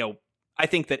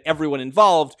that everyone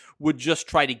involved would just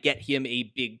try to get him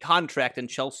a big contract, and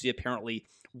Chelsea apparently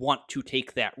want to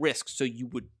take that risk. So you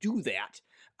would do that.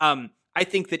 I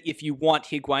think that if you want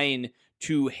Higuain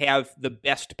to have the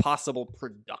best possible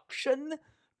production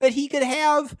that he could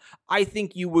have, I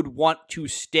think you would want to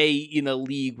stay in a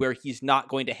league where he's not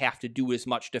going to have to do as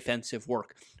much defensive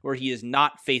work, where he is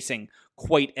not facing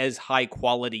quite as high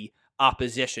quality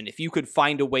opposition. If you could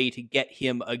find a way to get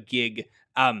him a gig,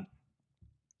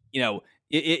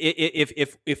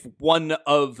 if one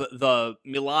of the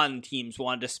Milan teams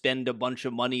wanted to spend a bunch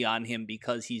of money on him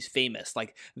because he's famous,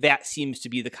 like that seems to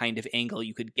be the kind of angle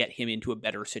you could get him into a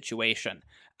better situation.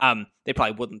 They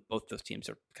probably wouldn't. Both those teams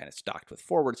are kind of stocked with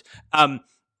forwards. But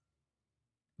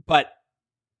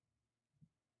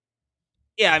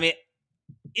yeah, I mean,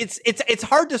 it's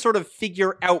hard to sort of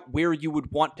figure out where you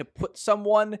would want to put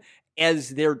someone as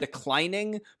they're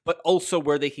declining, but also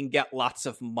where they can get lots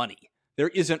of money. There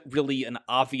isn't really an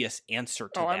obvious answer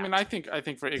to that. I mean, I think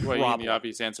for Higuain, the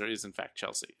obvious answer is in fact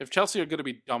Chelsea. If Chelsea are going to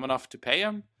be dumb enough to pay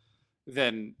him,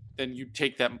 then you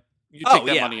take that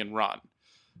money and run.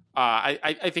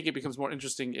 I think it becomes more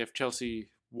interesting if Chelsea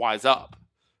wise up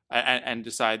and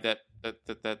decide that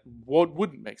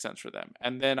wouldn't make sense for them,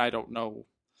 and then I don't know.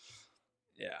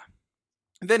 Yeah.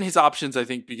 Then his options, I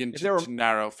think, begin to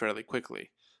narrow fairly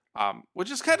quickly. Which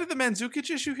is kind of the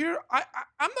Mandzukic issue here.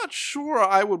 I'm not sure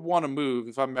I would want to move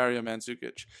if I'm Mario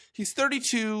Mandzukic. He's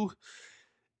 32.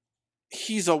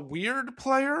 He's a weird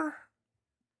player.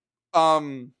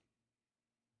 I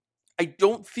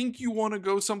don't think you want to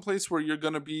go someplace where you're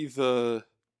going to be the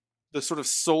sort of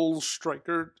sole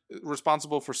striker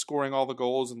responsible for scoring all the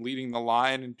goals and leading the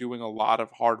line and doing a lot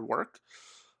of hard work.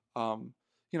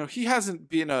 He hasn't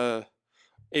been a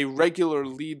regular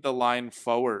lead the line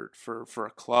forward for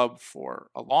a club for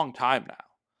a long time now.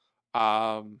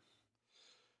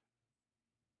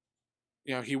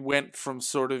 He went from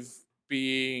sort of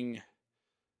being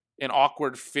an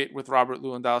awkward fit with Robert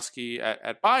Lewandowski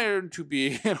at Bayern to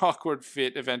being an awkward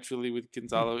fit eventually with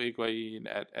Gonzalo Higuain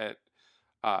at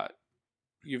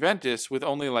Juventus, with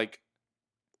only like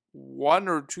 1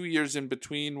 or 2 years in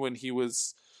between when he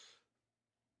was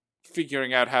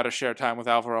figuring out how to share time with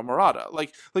Alvaro Morata.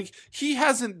 Like he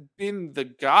hasn't been the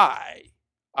guy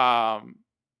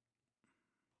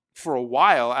for a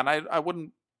while, and I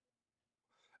wouldn't,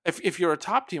 if you're a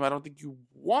top team, I don't think you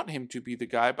want him to be the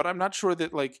guy, but I'm not sure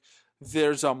that like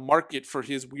there's a market for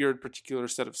his weird particular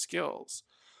set of skills.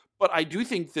 But I do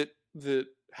think that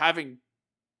having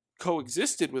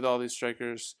coexisted with all these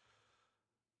strikers,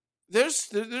 there's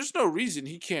no reason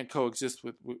he can't coexist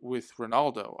with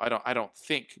Ronaldo. I don't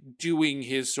think doing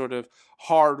his sort of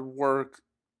hard work,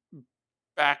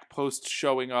 back post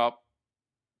showing up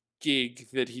gig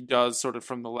that he does sort of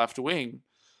from the left wing.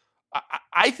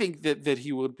 I think that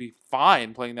he would be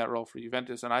fine playing that role for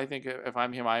Juventus, and I think if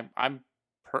I'm him,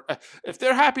 if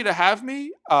they're happy to have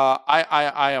me,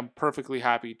 I am perfectly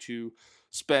happy to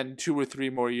spend 2 or 3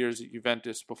 more years at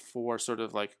Juventus before sort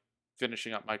of like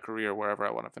finishing up my career wherever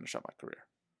I want to finish up my career.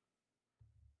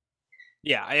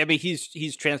 Yeah, I mean,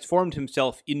 he's transformed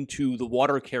himself into the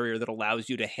water carrier that allows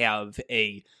you to have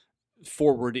a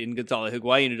forward in Gonzalo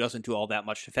Higuain who doesn't do all that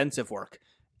much defensive work.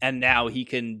 And now he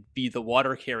can be the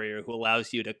water carrier who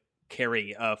allows you to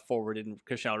carry a forward in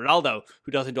Cristiano Ronaldo,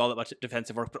 who doesn't do all that much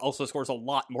defensive work, but also scores a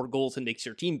lot more goals and makes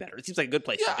your team better. It seems like a good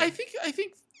place to be. I think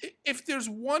if there's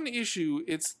one issue,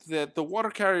 it's that the water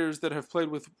carriers that have played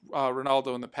with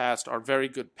Ronaldo in the past are very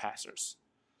good passers.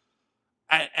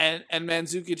 And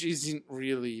Mandzukic isn't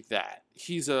really that.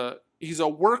 He's a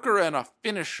worker and a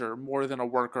finisher more than a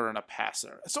worker and a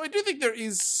passer. So I do think there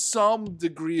is some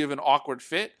degree of an awkward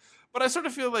fit, but I sort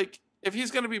of feel like if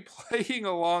he's going to be playing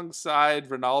alongside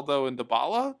Ronaldo and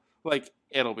Dybala, like,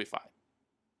 it'll be fine.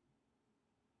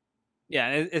 Yeah,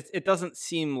 it doesn't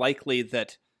seem likely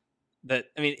that I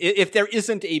mean, if there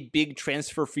isn't a big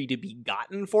transfer fee to be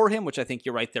gotten for him, which I think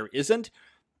you're right, there isn't,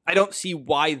 I don't see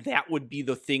why that would be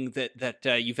the thing that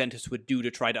Juventus would do to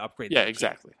try to upgrade. Yeah,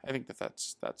 exactly. I think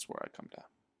that's where I come down.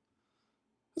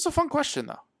 It's a fun question,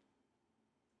 though.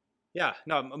 Yeah,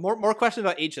 no, more questions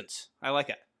about agents. I like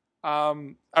it.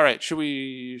 All right. What should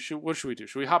we do?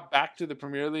 Should we hop back to the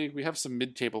Premier League? We have some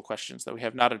mid-table questions that we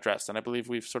have not addressed, and I believe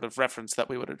we've sort of referenced that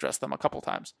we would address them a couple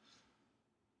times.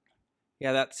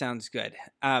 Yeah, that sounds good.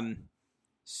 I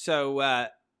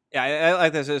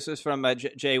like this. This is from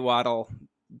Jay Waddell.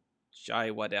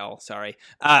 Jai Waddell, sorry.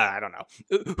 I don't know.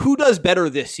 Who does better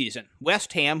this season?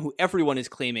 West Ham, who everyone is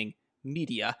claiming,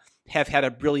 media, have had a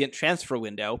brilliant transfer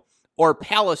window, or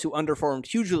Palace, who underperformed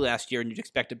hugely last year and you'd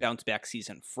expect a bounce-back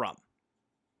season from?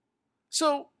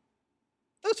 So,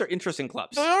 those are interesting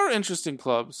clubs. They are interesting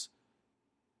clubs.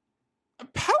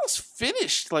 Palace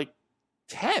finished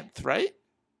 10th, right?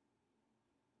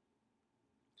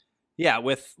 Yeah,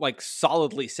 with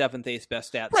solidly 7th, 8th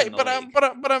best stats. Right, in the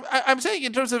league. I'm saying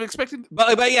in terms of expecting.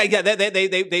 But yeah,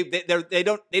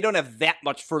 they don't have that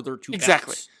much further to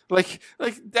exactly bounce.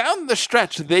 Like down the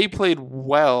stretch they played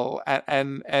well,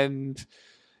 and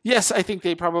yes, I think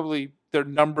their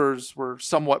numbers were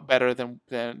somewhat better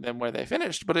than where they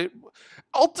finished, but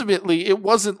ultimately it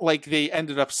wasn't like they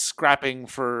ended up scrapping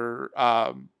for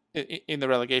in the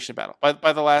relegation battle.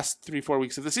 By the last 3-4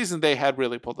 weeks of the season, they had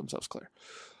really pulled themselves clear.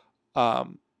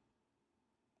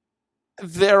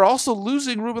 They're also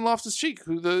losing Ruben Loftus-Cheek,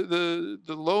 who the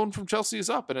loan from Chelsea is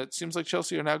up, and it seems like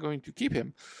Chelsea are now going to keep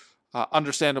him,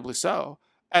 understandably so.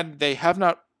 And they have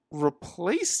not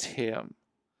replaced him.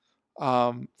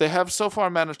 They have so far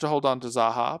managed to hold on to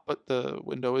Zaha, but the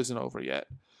window isn't over yet.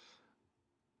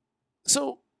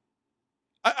 So,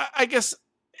 I guess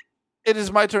it is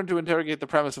my turn to interrogate the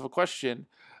premise of a question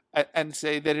and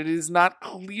say that it is not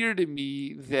clear to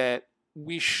me that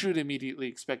we should immediately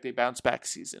expect a bounce-back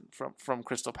season from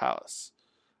Crystal Palace.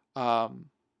 That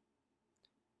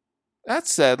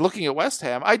said, looking at West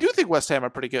Ham, I do think West Ham are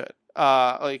pretty good.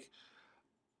 Part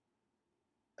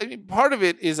of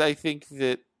it is I think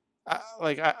that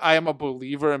I am a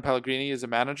believer in Pellegrini as a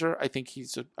manager. I think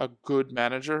he's a good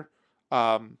manager.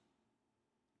 I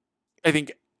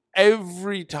think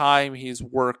every time he's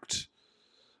worked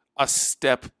a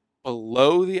step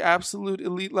below the absolute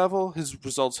elite level, his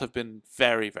results have been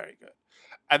very, very good.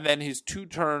 And then his 2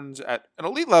 turns at an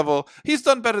elite level, he's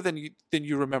done better than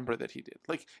you remember that he did.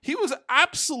 He was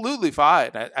absolutely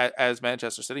fine as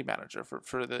Manchester City manager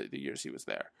for the years he was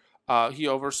there. He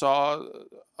oversaw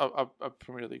a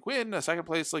Premier League win, a second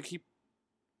place. He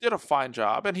did a fine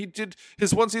job, and he did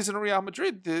his one season in Real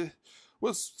Madrid. They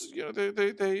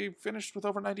finished with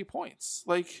over 90 points.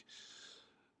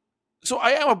 So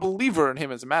I am a believer in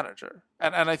him as a manager,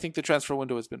 and I think the transfer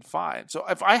window has been fine. So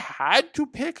if I had to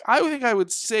pick, I would think I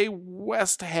would say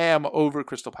West Ham over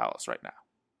Crystal Palace right now.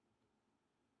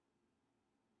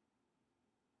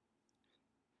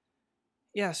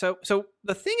 Yeah. So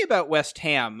the thing about West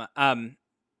Ham,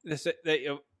 this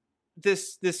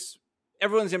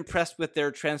everyone's impressed with their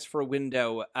transfer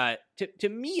window. To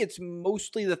me, it's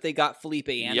mostly that they got Felipe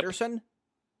Anderson,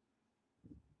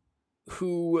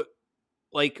 who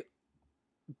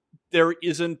there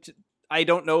isn't, I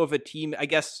don't know of a team,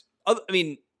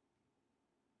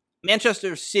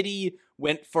 Manchester City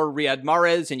went for Riyad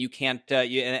Mahrez, and you can't,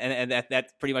 and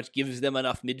that pretty much gives them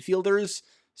enough midfielders,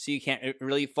 so you can't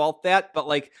really fault that. But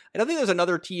I don't think there's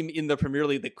another team in the Premier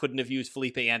League that couldn't have used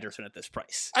Felipe Anderson at this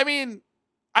price. I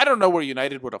don't know where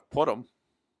United would have put him.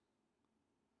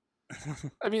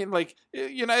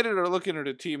 United are looking at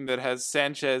a team that has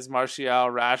Sanchez,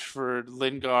 Martial, Rashford,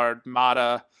 Lingard,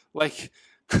 Mata.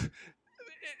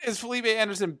 Is Felipe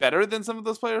Anderson better than some of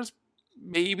those players?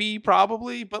 Maybe,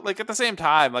 probably, but at the same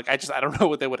time, I don't know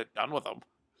what they would have done with him.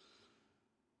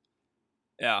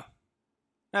 Yeah,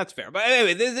 that's fair. But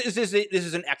anyway, this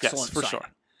is an excellent for sign.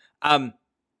 Sure.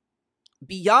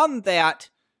 Beyond that,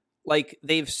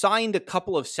 they've signed a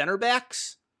couple of center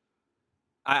backs.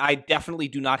 I definitely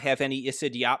do not have any Issa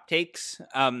Diop takes,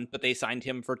 but they signed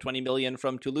him for 20 million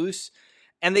from Toulouse,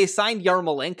 and they signed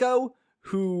Yarmolenko,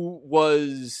 who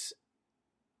was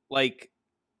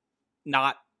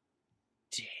not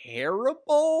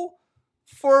terrible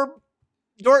for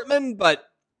Dortmund, but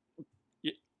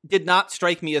did not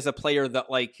strike me as a player that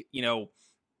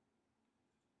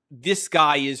this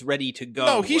guy is ready to go.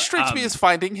 No, he strikes me as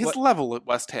finding his level at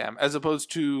West Ham, as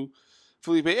opposed to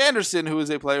Felipe Anderson, who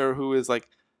is a player who is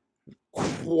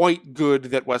quite good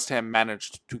that West Ham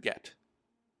managed to get.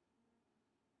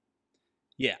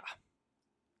 Yeah.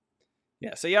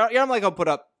 Yeah, so Yarmolenko put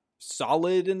up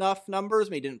solid enough numbers.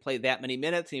 He didn't play that many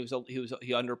minutes. He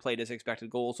underplayed his expected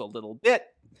goals a little bit,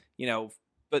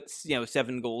 but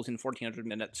 7 goals in 1,400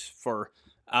 minutes for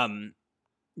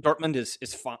Dortmund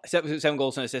is fine. 7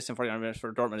 goals and assists in 1,400 minutes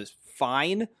for Dortmund is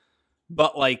fine,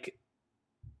 but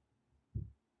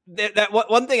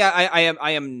one thing I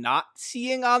am not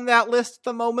seeing on that list at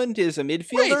the moment is a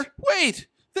midfielder. Wait!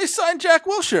 They signed Jack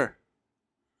Wilshere.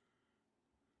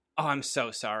 Oh, I'm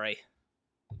so sorry.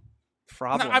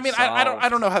 Problem. No, I mean, solved. I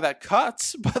don't know how that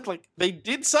cuts, but like they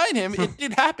did sign him. It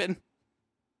did happen.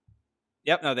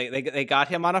 Yep. No, they got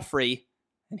him on a free,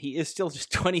 and he is still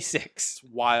just 26. It's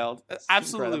wild. It's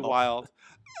absolutely incredible. wild.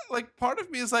 Like, part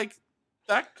of me is like,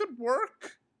 that could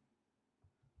work.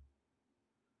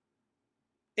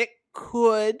 It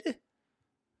could,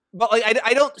 but like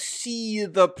I don't see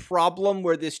the problem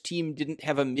where this team didn't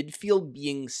have a midfield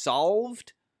being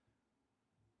solved,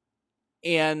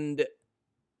 and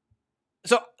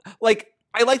so like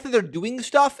I like that they're doing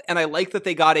stuff, and I like that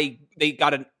they got a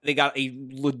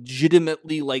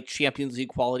legitimately like Champions League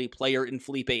quality player in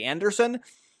Felipe Anderson,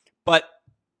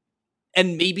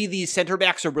 and maybe these center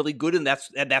backs are really good, and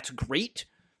that's great.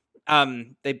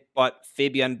 They bought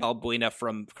Fabian Balbuena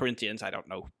from Corinthians. I don't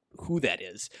know who that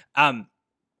is.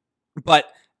 But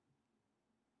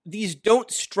these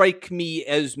don't strike me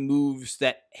as moves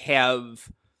that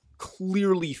have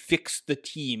clearly fixed the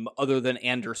team other than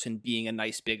Anderson being a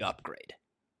nice big upgrade.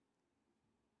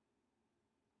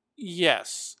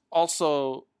 Yes.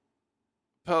 Also,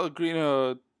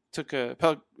 Pellegrini took a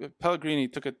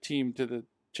team to the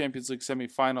Champions League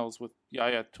semifinals with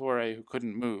Yaya Toure, who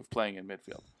couldn't move, playing in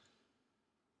midfield.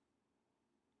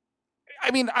 I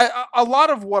mean, a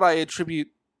lot of what I attribute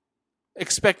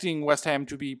expecting West Ham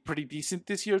to be pretty decent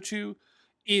this year to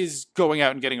is going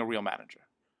out and getting a real manager.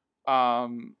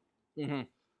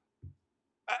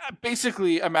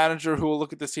 Basically, a manager who will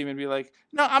look at this team and be like,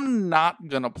 no, I'm not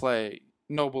going to play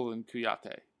Noble and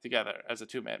Kouyaté together as a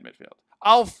two-man midfield.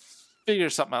 I'll figure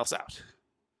something else out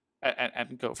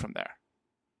and go from there.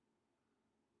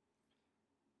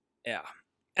 Yeah.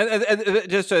 And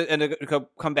just to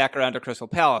come back around to Crystal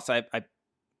Palace, I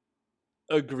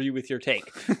agree with your take.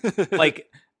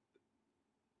 Like,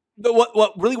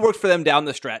 what really worked for them down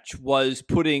the stretch was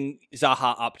putting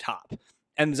Zaha up top,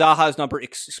 and Zaha's number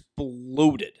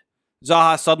exploded.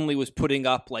 Zaha suddenly was putting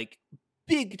up like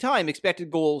big time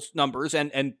expected goals numbers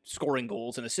and scoring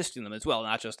goals and assisting them as well,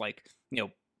 not just like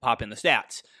pop in the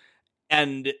stats.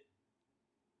 And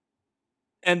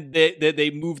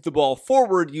they moved the ball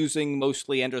forward using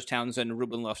mostly Andros Townsend and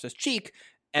Ruben Loftus-Cheek,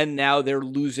 and now they're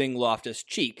losing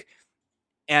Loftus-Cheek.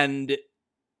 And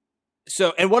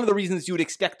one of the reasons you would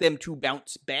expect them to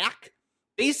bounce back,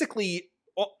 basically,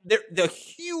 the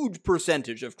huge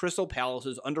percentage of Crystal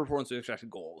Palace's underperformance of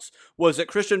expected goals was that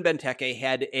Christian Benteke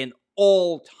had an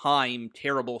all-time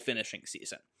terrible finishing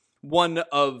season. One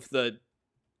of the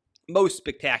most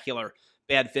spectacular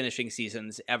bad finishing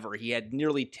seasons ever. He had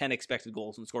nearly 10 expected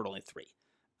goals and scored only 3,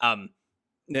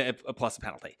 plus a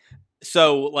penalty.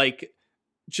 So, like,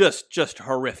 just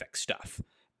horrific stuff.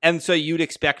 And so you'd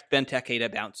expect Benteke to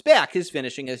bounce back. His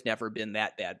finishing has never been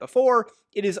that bad before.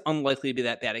 It is unlikely to be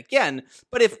that bad again.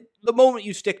 But if the moment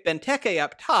you stick Benteke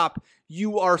up top,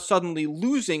 you are suddenly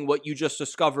losing what you just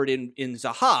discovered in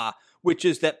Zaha, which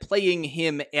is that playing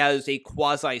him as a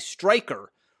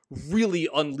quasi-striker really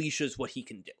unleashes what he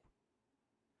can do.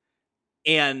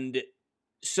 And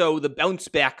so the bounce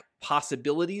back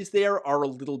possibilities there are a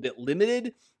little bit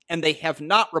limited, and they have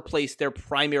not replaced their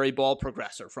primary ball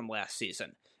progressor from last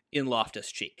season in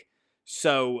Loftus-Cheek.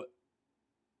 So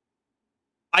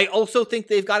I also think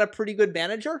they've got a pretty good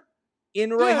manager in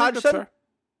Roy Hodgson.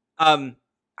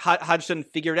 Hodgson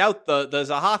figured out the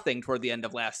Zaha thing toward the end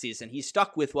of last season. He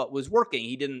stuck with what was working.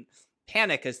 He didn't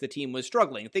panic as the team was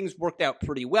struggling. Things worked out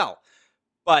pretty well.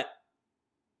 But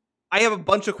I have a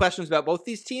bunch of questions about both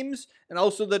these teams, and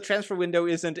also the transfer window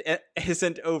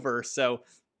isn't over, so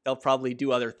they'll probably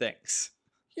do other things.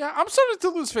 Yeah, I'm starting to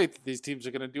lose faith that these teams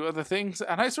are going to do other things,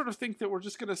 and I sort of think that we're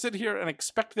just going to sit here and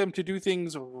expect them to do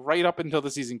things right up until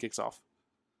the season kicks off.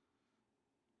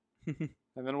 And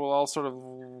then we'll all sort of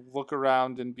look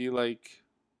around and be like,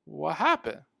 what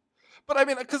happened? But I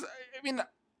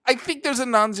think there's a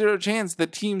non-zero chance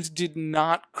that teams did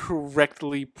not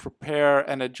correctly prepare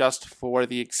and adjust for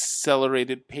the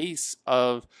accelerated pace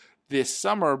of this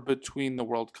summer between the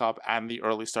World Cup and the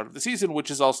early start of the season, which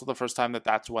is also the first time that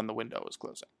that's when the window is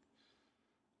closing.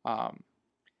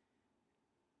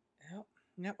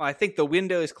 Well, I think the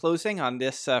window is closing on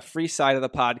this free side of the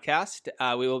podcast.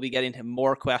 We will be getting to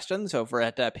more questions over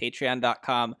at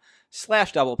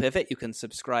patreon.com/doublepivot. You can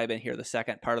subscribe and hear the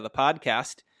second part of the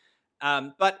podcast.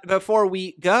 But before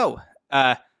we go,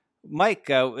 Mike,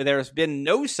 there's been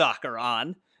no soccer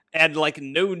on, and like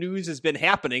no news has been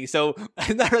happening. So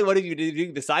I'm not really what have you been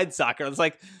doing besides soccer. It's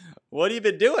like, what have you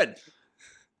been doing?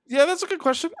 Yeah, that's a good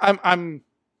question. I'm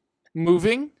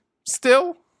moving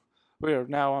still, We are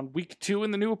now on week 2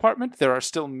 in the new apartment. There are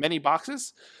still many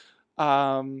boxes.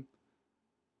 We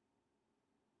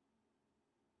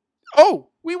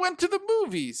went to the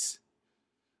movies.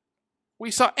 We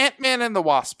saw Ant-Man and the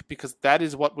Wasp because that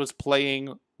is what was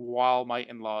playing while my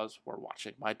in-laws were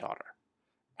watching my daughter.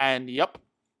 And yep,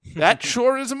 that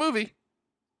sure is a movie.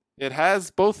 It has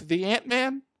both the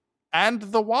Ant-Man and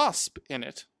the Wasp in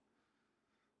it.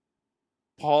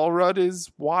 Paul Rudd is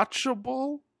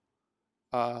watchable.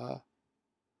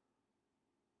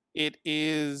 It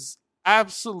is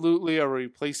absolutely a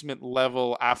replacement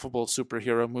level affable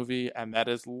superhero movie, and that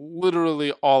is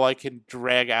literally all I can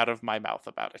drag out of my mouth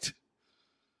about it.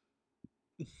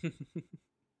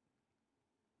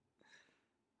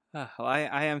 Well,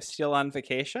 I am still on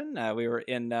vacation. We were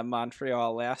in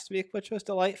Montreal last week, which was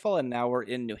delightful, and now we're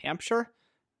in New Hampshire,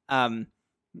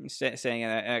 staying in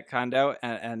a condo.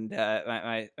 And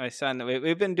my son,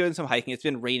 we've been doing some hiking. It's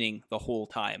been raining the whole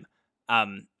time,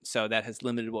 so that has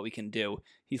limited what we can do.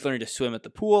 He's learning to swim at the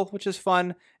pool, which is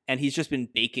fun, and he's just been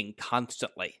baking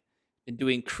constantly, been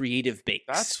doing creative bakes.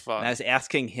 That's fun. And I was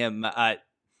asking him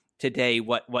today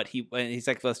when he's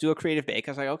like, let's do a creative bake.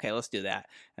 I was like, okay, let's do that.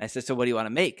 And I said, so what do you want to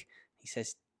make? He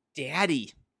says,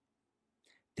 Daddy,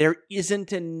 there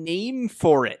isn't a name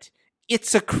for it.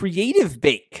 It's a creative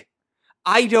bake.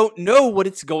 I don't know what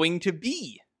it's going to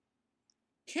be.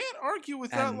 Can't argue with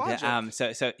that logic.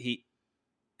 So he,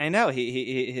 I know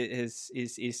he's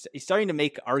starting to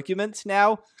make arguments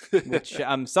now, which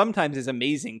sometimes is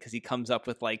amazing because he comes up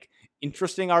with like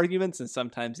interesting arguments, and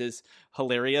sometimes is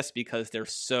hilarious because they're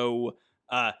so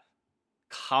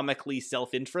comically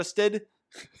self-interested.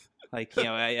 Like,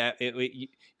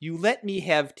 you let me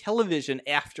have television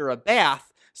after a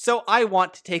bath, so I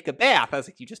want to take a bath. I was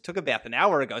like, you just took a bath an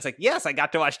hour ago. I was like, yes, I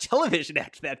got to watch television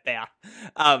after that bath.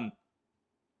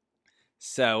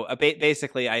 So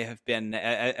basically, I have been,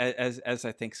 as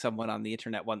I think someone on the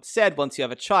internet once said, once you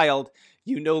have a child,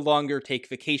 you no longer take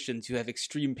vacations; you have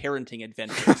extreme parenting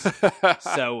adventures.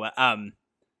 So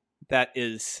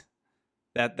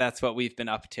that's what we've been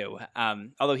up to.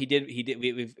 Although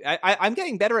I'm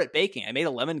getting better at baking. I made a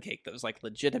lemon cake that was like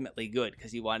legitimately good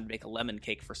because he wanted to make a lemon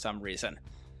cake for some reason.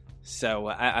 So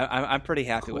I'm pretty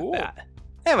happy with that.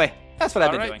 Anyway, that's what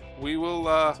I've been doing. We will.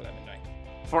 That's what I've been doing.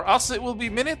 For us, it will be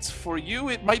minutes. For you,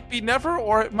 it might be never,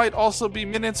 or it might also be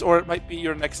minutes, or it might be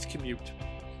your next commute.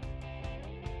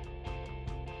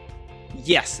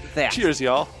 Yes, that. Cheers,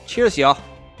 y'all. Cheers, y'all.